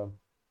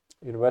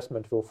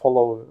investment will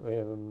follow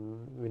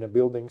in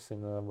buildings,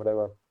 in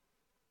whatever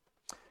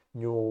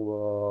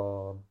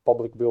new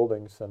public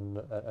buildings and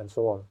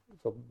so on.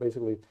 So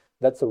basically,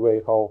 that's the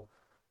way how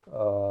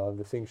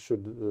the things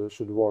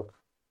should work.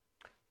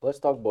 Let's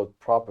talk about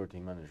property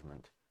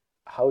management.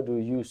 How do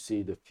you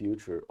see the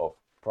future of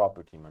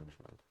property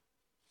management?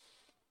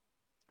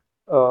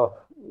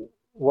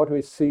 What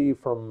we see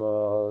from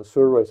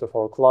surveys of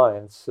our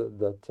clients,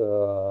 that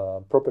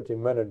property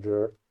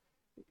manager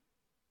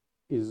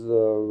is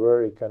a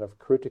very kind of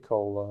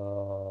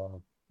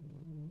critical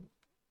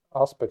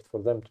aspect for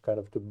them to kind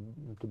of to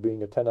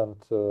being a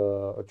tenant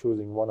or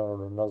choosing one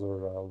or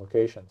another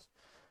locations.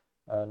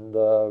 And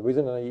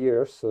within the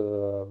years,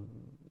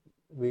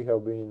 we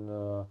have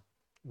been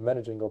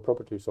managing our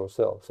properties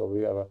ourselves. So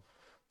we have a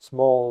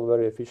small,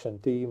 very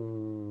efficient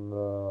team.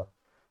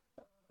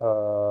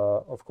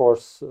 Of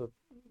course,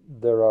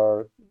 there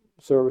are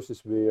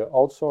services we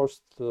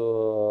outsourced,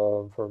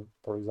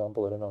 for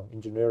example, I don't know,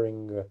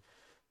 engineering,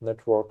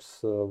 networks,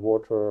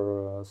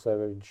 water,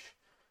 sewage,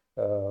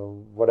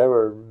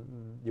 whatever.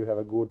 You have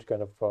a good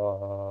kind of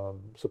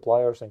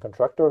suppliers and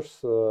contractors,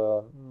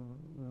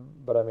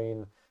 but I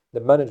mean, the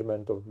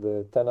management of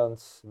the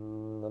tenants,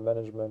 the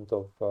management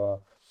of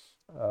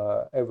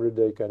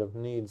everyday kind of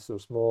needs, or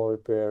small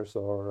repairs,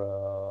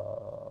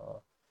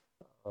 or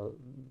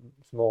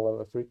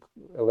small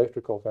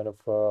electrical kind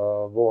of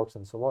works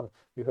and so on.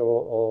 You have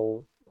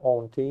all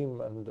own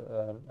team, and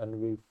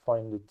we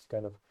find it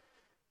kind of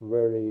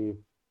very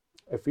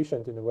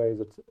efficient in a way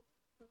that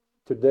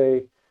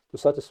today, to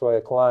satisfy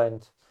a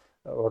client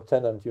or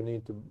tenant, you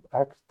need to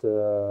act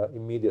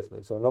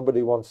immediately. So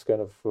nobody wants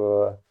kind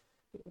of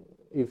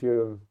if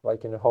you,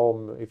 like in a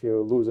home, if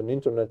you lose an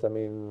internet, I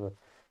mean,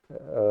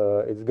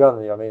 it's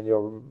gone. I mean,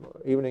 your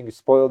evening is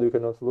spoiled. You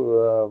cannot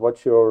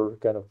watch your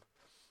kind of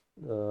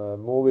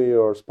movie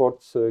or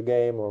sports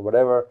game or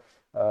whatever.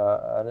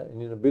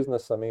 And in a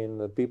business, I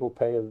mean, people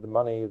pay the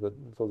money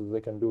so that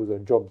they can do their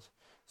jobs.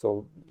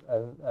 So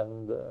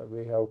and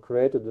we have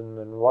created an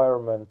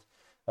environment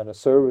and a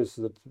service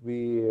that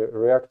we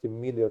react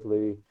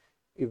immediately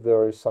if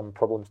there is some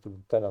problems to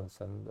the tenants,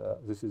 and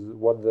this is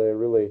what they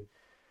really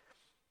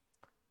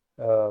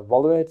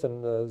evaluate,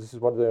 and this is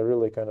what they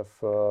really kind of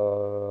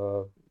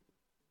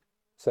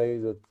say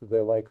that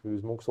they like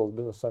with Muxel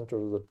Business Center,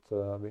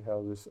 that we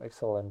have this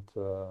excellent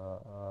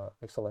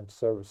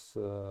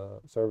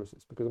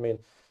services. Because I mean,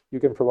 you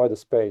can provide a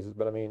space,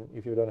 but I mean,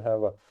 if you don't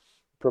have a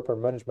proper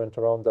management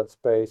around that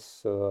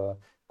space,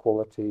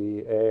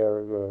 quality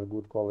air,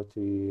 good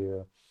quality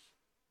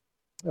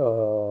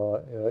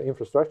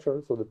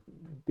infrastructure, so that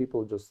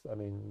people just, I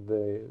mean,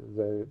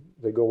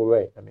 they go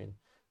away. I mean,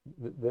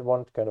 they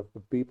want kind of the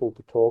people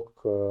to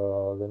talk.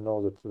 They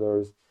know that there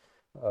is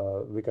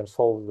we can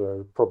solve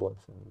their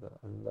problems,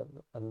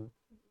 and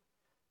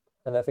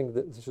I think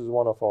that this is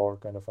one of our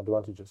kind of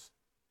advantages.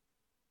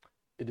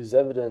 It is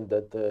evident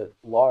that the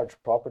large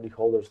property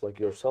holders like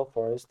yourself,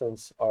 for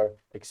instance, are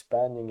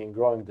expanding and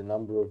growing the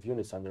number of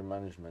units under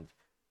management.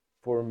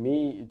 For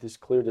me, it is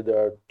clear that there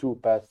are two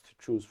paths to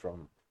choose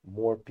from: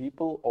 more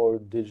people or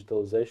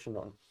digitalization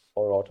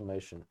or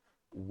automation.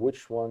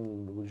 Which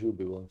one would you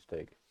be willing to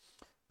take?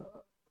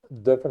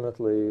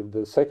 Definitely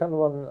the second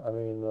one. I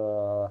mean,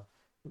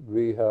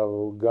 we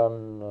have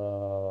gone,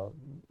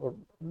 or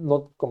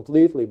not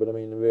completely, but I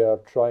mean, we are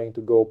trying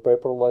to go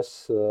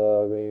paperless.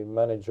 We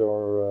manage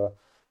our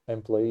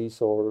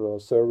employees or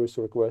service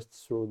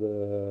requests through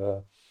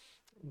the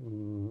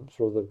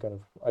kind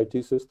of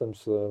IT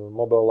systems,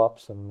 mobile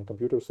apps and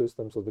computer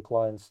systems of the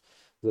clients.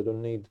 They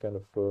don't need kind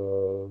of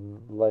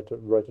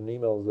write an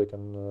email. They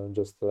can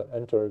just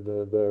enter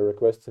the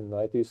requests in the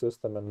IT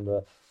system,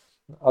 and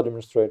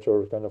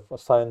administrator kind of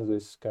assigns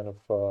this kind of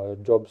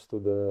jobs to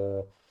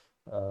the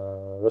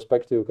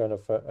respective kind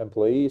of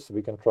employees.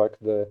 We can track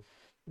the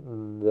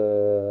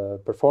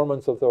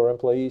performance of our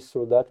employees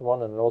through that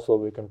one, and also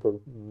we can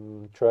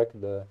track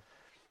the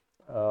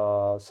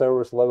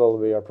service level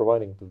we are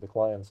providing to the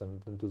clients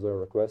and to their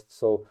requests.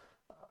 So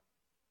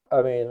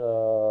I mean,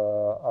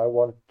 I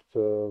want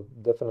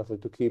definitely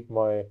to keep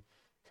my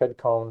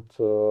headcount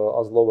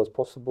as low as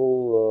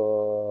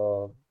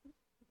possible,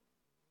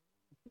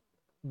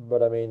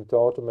 but I mean, to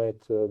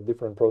automate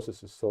different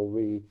processes. So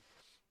we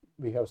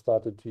have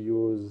started to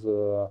use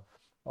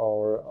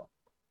our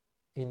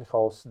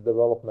in-house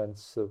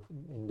developments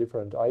in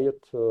different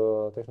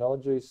IoT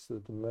technologies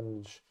to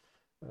manage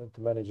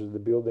to manage the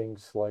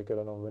buildings, like I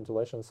don't know,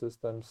 ventilation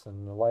systems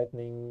and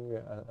lighting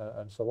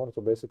and so on.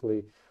 So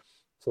basically,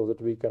 so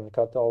that we can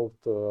cut out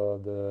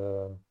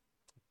the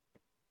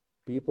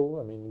people.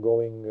 I mean,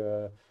 going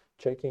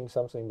checking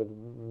something, but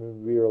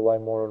we rely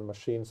more on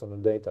machines, on the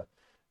data,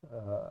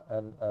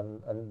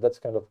 and that's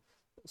kind of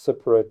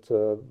separate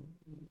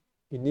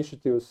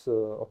initiatives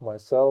of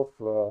myself.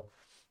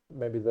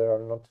 Maybe they are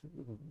not.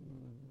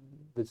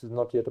 This is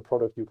not yet a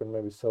product you can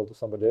maybe sell to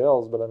somebody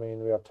else, but I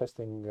mean, we are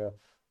testing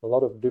a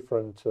lot of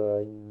different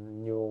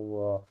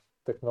new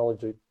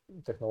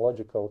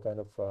technological kind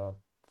of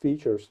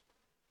features,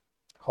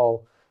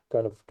 how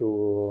kind of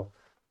to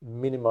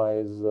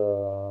minimize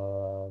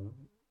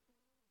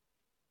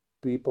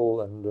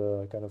people and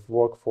kind of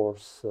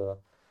workforce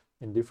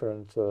in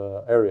different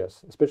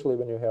areas, especially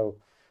when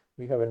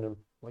we have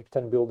like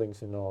 10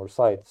 buildings in our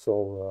site,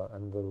 so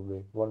and there will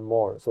be one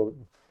more. So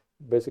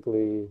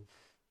basically,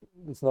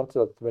 it's not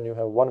that when you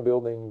have one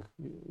building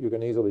you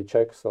can easily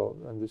check. So,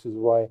 and this is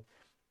why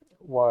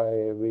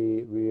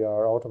we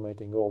are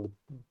automating all the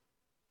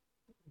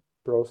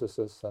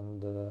processes,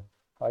 and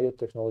IoT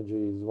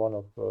technology is one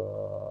of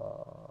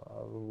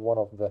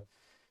the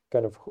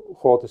kind of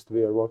hottest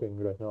we are working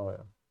right now.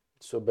 Yeah.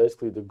 So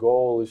basically, the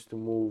goal is to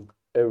move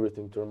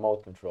everything to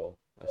remote control,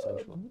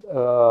 essentially.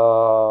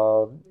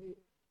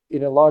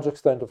 In a large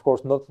extent, of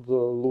course, not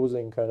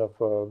losing kind of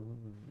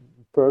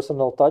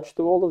personal touch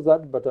to all of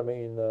that, but I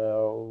mean,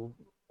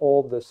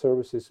 all the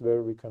services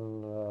where we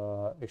can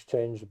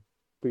exchange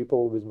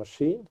people with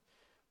machine,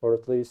 or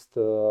at least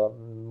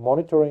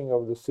monitoring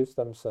of the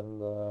systems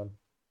and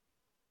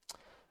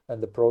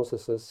the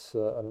processes.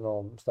 I don't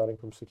know, starting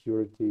from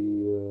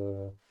security,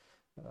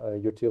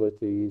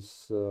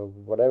 utilities,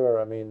 whatever.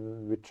 I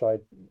mean, we try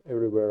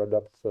everywhere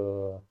adapt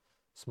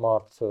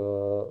smart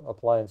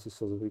appliances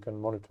so that we can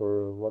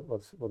monitor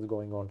what's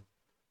going on.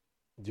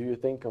 Do you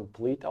think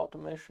complete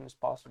automation is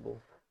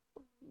possible?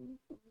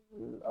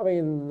 I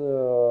mean,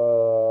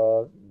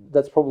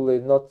 that's probably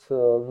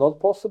not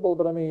possible,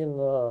 but I mean,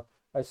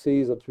 I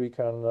see that we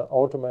can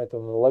automate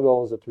on the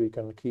levels that we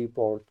can keep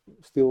our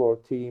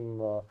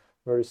team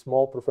very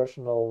small,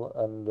 professional,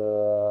 and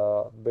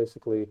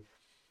basically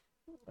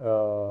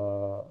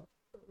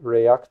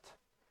react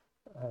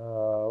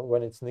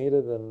when it's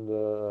needed, and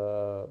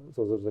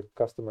so that the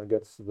customer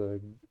gets the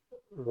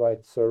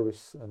right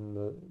service and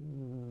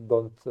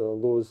don't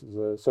lose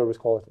the service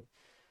quality.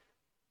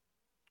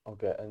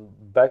 Okay, and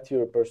back to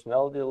your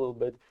personality a little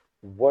bit.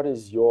 What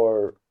is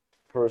your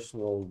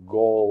personal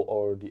goal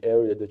or the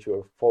area that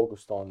you're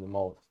focused on the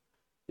most?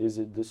 Is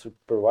it the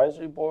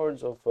supervisory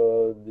boards of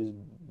these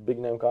big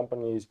name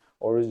companies,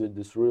 or is it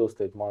this real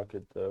estate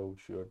market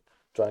which you're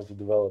trying to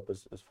develop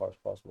as far as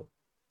possible?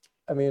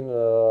 I mean,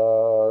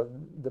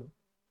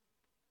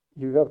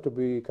 you have to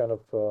be kind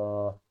of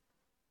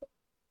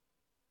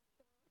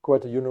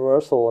quite a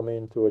universal, I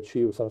mean, to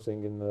achieve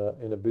something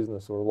in a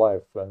business or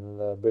life.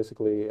 And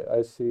basically,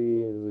 I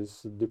see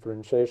these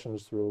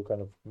differentiations through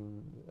kind of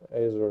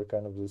either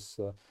kind of this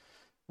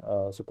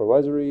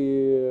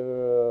supervisory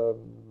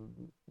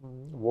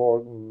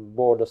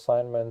board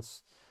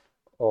assignments,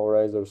 or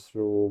either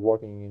through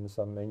working in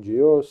some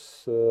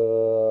NGOs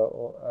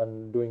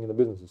and doing in the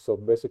businesses. So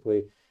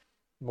basically,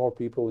 more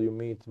people you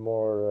meet,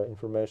 more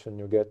information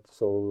you get.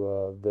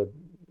 So the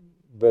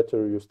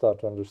better you start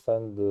to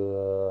understand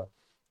the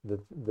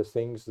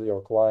things,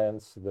 your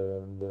clients,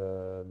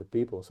 the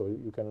people, so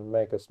you can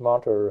make a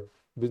smarter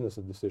business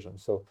decision.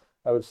 So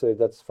I would say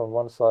that's from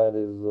one side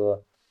is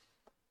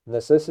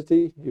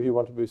necessity. If you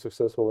want to be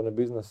successful in a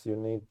business, you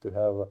need to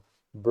have a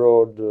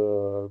broad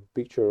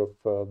picture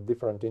of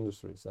different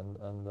industries, and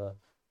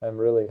I'm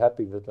really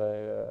happy that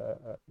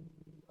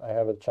I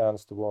have a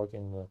chance to work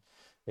in the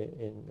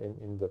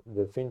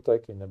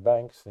fintech, in the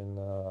banks, in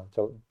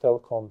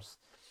telecoms,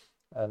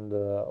 and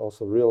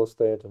also real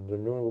estate and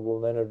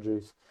renewable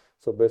energies.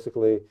 So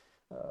basically,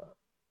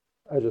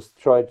 I just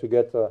try to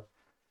get a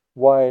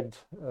wide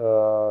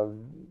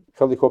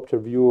helicopter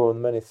view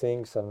on many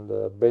things, and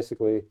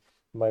basically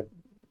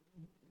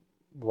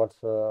what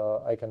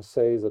I can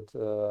say is that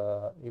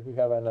if you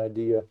have an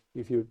idea,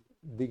 if you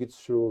dig it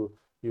through,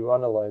 you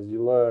analyze,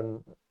 you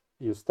learn,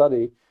 you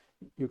study,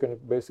 you can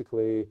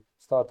basically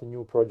start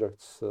new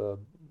projects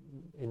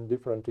in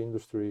different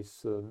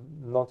industries,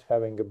 not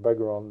having a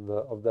background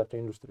of that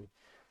industry.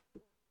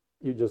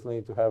 You just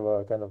need to have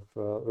a kind of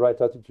right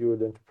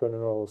attitude,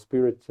 entrepreneurial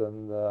spirit,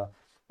 and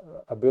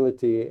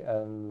ability,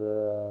 and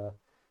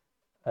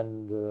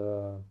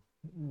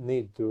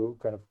need to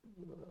kind of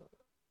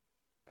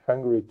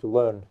hungry to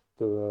learn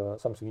to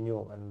something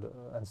new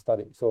and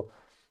study. So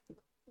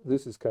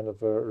this is kind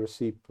of a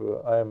recipe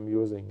I am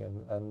using,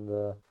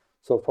 and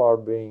so far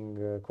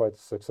being quite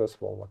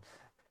successful one.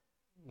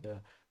 Yeah,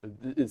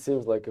 it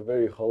seems like a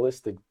very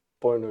holistic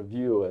point of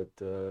view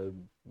at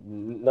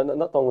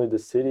not only the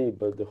city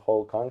but the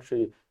whole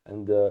country.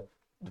 And the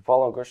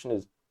following question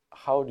is,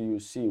 how do you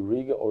see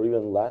Riga or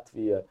even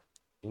Latvia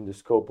in the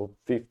scope of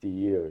 50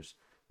 years?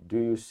 Do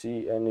you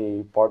see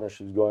any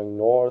partnerships going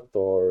north,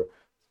 or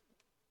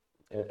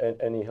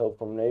Any help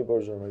from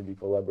neighbors or maybe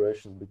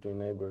collaborations between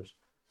neighbors?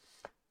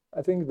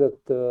 I think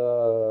that,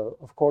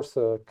 of course,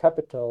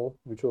 capital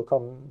which will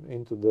come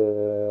into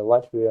the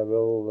Latvia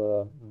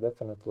will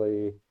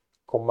definitely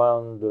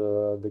command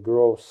the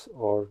growth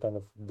or kind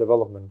of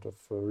development of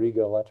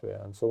Riga,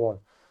 Latvia, and so on.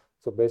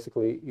 So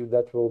basically, if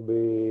that will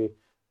be,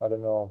 I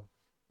don't know,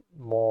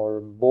 more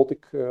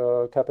Baltic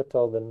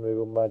capital, then we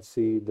might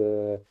see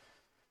the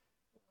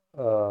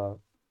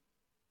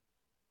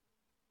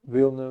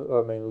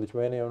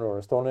Lithuanian or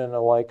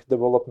Estonian-like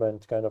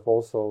development kind of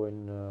also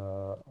in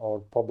our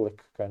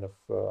public kind of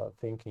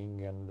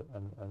thinking and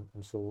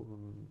so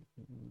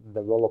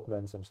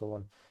developments and so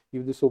on.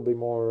 If this will be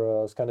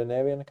more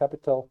Scandinavian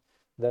capital,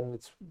 then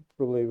it's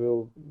probably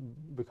will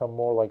become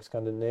more like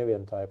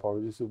Scandinavian type, or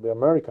this will be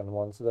American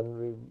ones,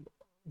 then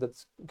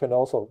that can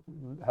also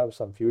have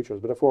some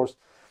futures. But of course,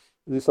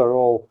 these are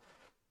all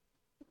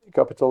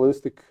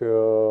capitalistic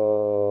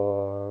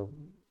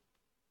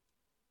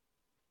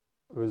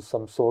with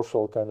some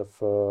social kind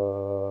of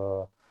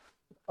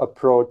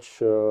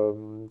approach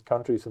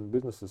countries and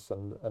businesses,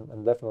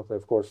 and definitely,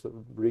 of course,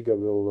 Riga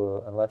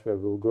will and Latvia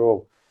will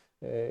grow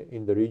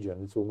in the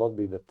region. It will not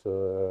be that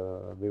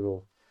we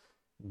will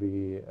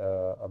be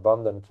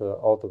abundant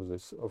out of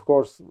this. Of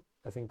course,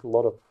 I think a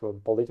lot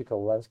of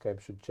political landscape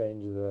should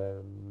change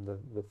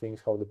the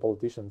things how the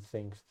politicians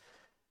think,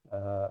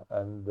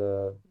 and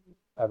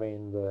I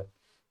mean the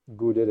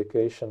good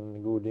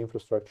education, good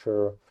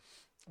infrastructure,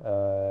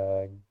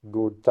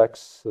 good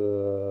tax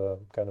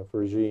kind of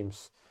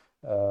regimes,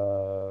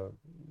 and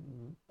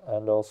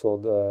also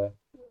the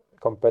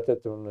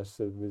competitiveness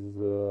with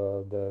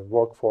the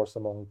workforce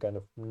among kind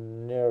of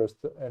nearest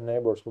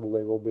neighbors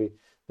probably will be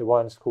the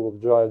ones who will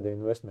drive the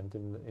investment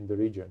in the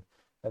region.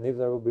 And if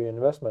there will be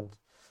investment,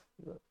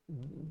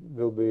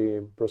 will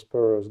be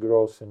prosperous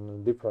growth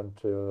in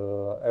different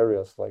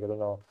areas, like, I don't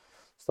know,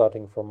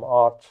 starting from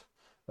art,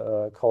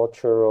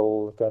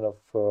 cultural kind of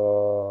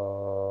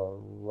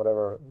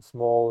whatever,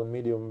 small and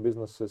medium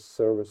businesses,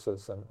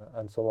 services,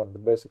 and so on.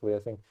 But basically, I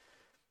think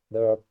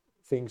there are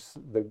things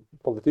the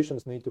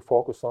politicians need to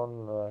focus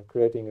on,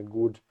 creating a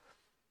good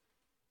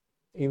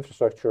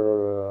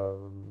infrastructure,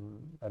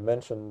 I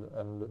mentioned,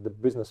 and the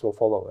business will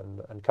follow,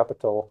 and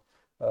capital,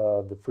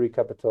 the free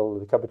capital,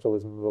 the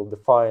capitalism will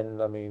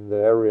define, I mean, the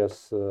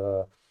areas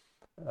where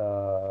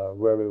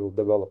we will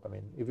develop. I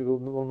mean, if we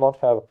will not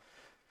have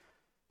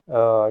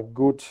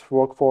good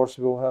workforce,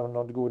 we will have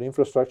not good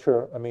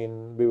infrastructure. I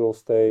mean, we will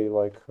stay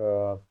like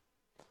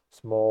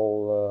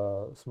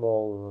small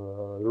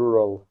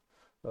rural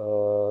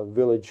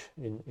village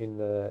in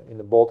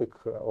the Baltic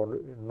or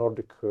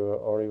Nordic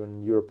or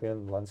even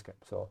European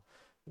landscape. So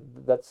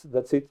that's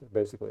it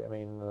basically. I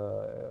mean,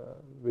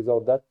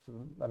 without that,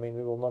 I mean,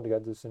 we will not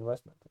get this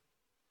investment.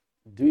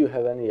 Do you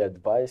have any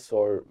advice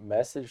or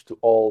message to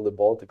all the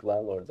Baltic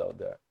landlords out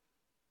there?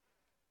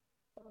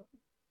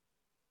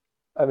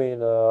 I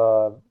mean,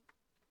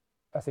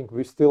 I think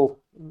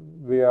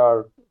we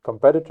are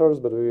competitors,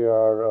 but we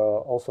are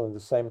also at the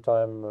same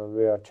time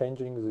we are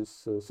changing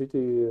this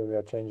city. We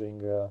are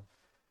changing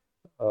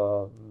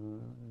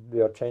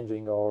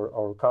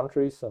our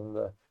countries, and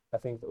I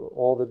think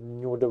all the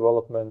new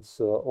developments,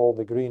 all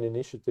the green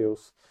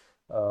initiatives,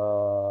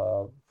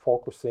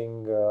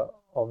 focusing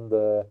on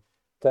the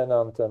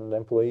tenant and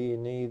employee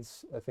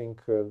needs. I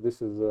think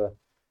this is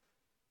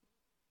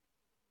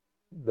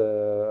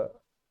the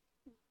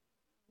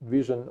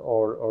vision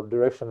or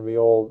direction we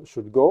all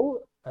should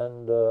go,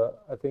 and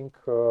I think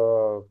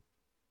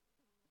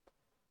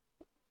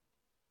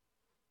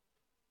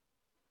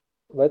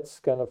let's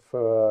kind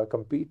of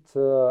compete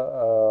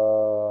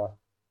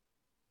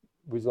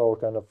with our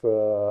kind of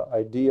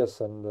ideas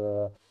and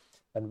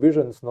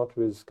visions, not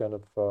with kind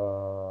of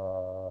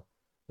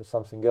with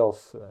something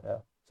else. Yeah.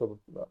 So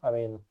I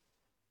mean,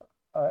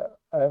 I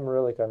am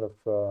really kind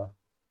of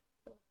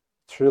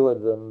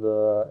thrilled and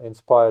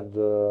inspired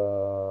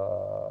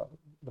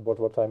about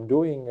what I'm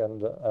doing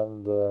and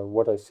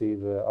what I see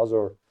the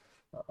other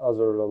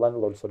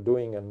landlords are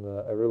doing, and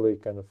I really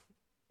kind of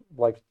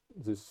like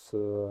this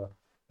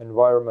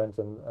environment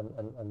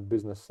and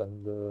business,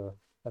 and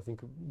I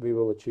think we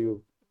will achieve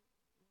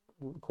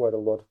quite a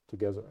lot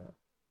together.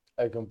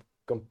 I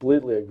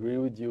completely agree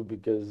with you,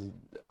 because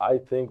I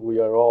think we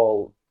are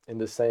all in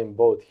the same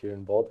boat here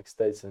in Baltic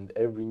states, and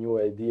every new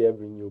idea,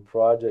 every new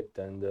project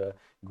and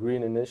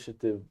green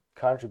initiative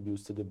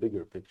contributes to the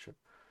bigger picture.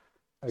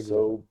 Exactly.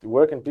 So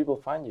where can people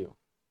find you?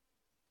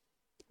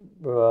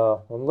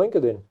 On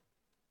LinkedIn.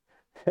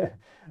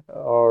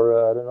 Or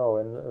I don't know,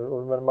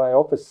 in my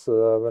office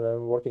when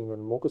I'm working on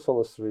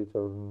Mukasola Street,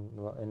 or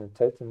in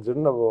Tate in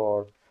Zirnavo,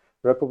 or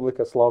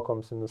Republika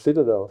Slaukoms in the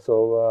Citadel.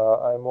 So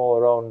I'm all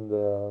around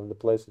the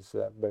places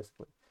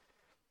basically.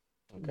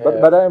 Okay.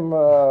 But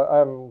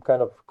I'm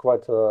kind of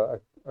quite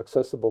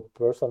accessible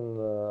person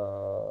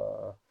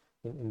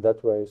in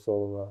that way.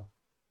 So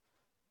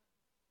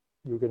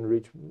you can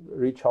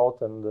reach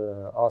out and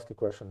ask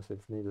questions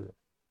if needed.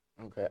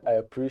 Okay, I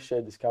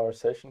appreciate this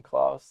conversation,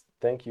 Klaus.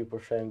 Thank you for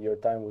sharing your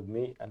time with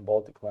me and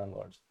Baltic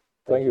Landlords.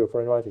 Thank you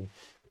for inviting.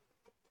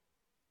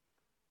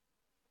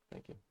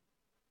 Thank you.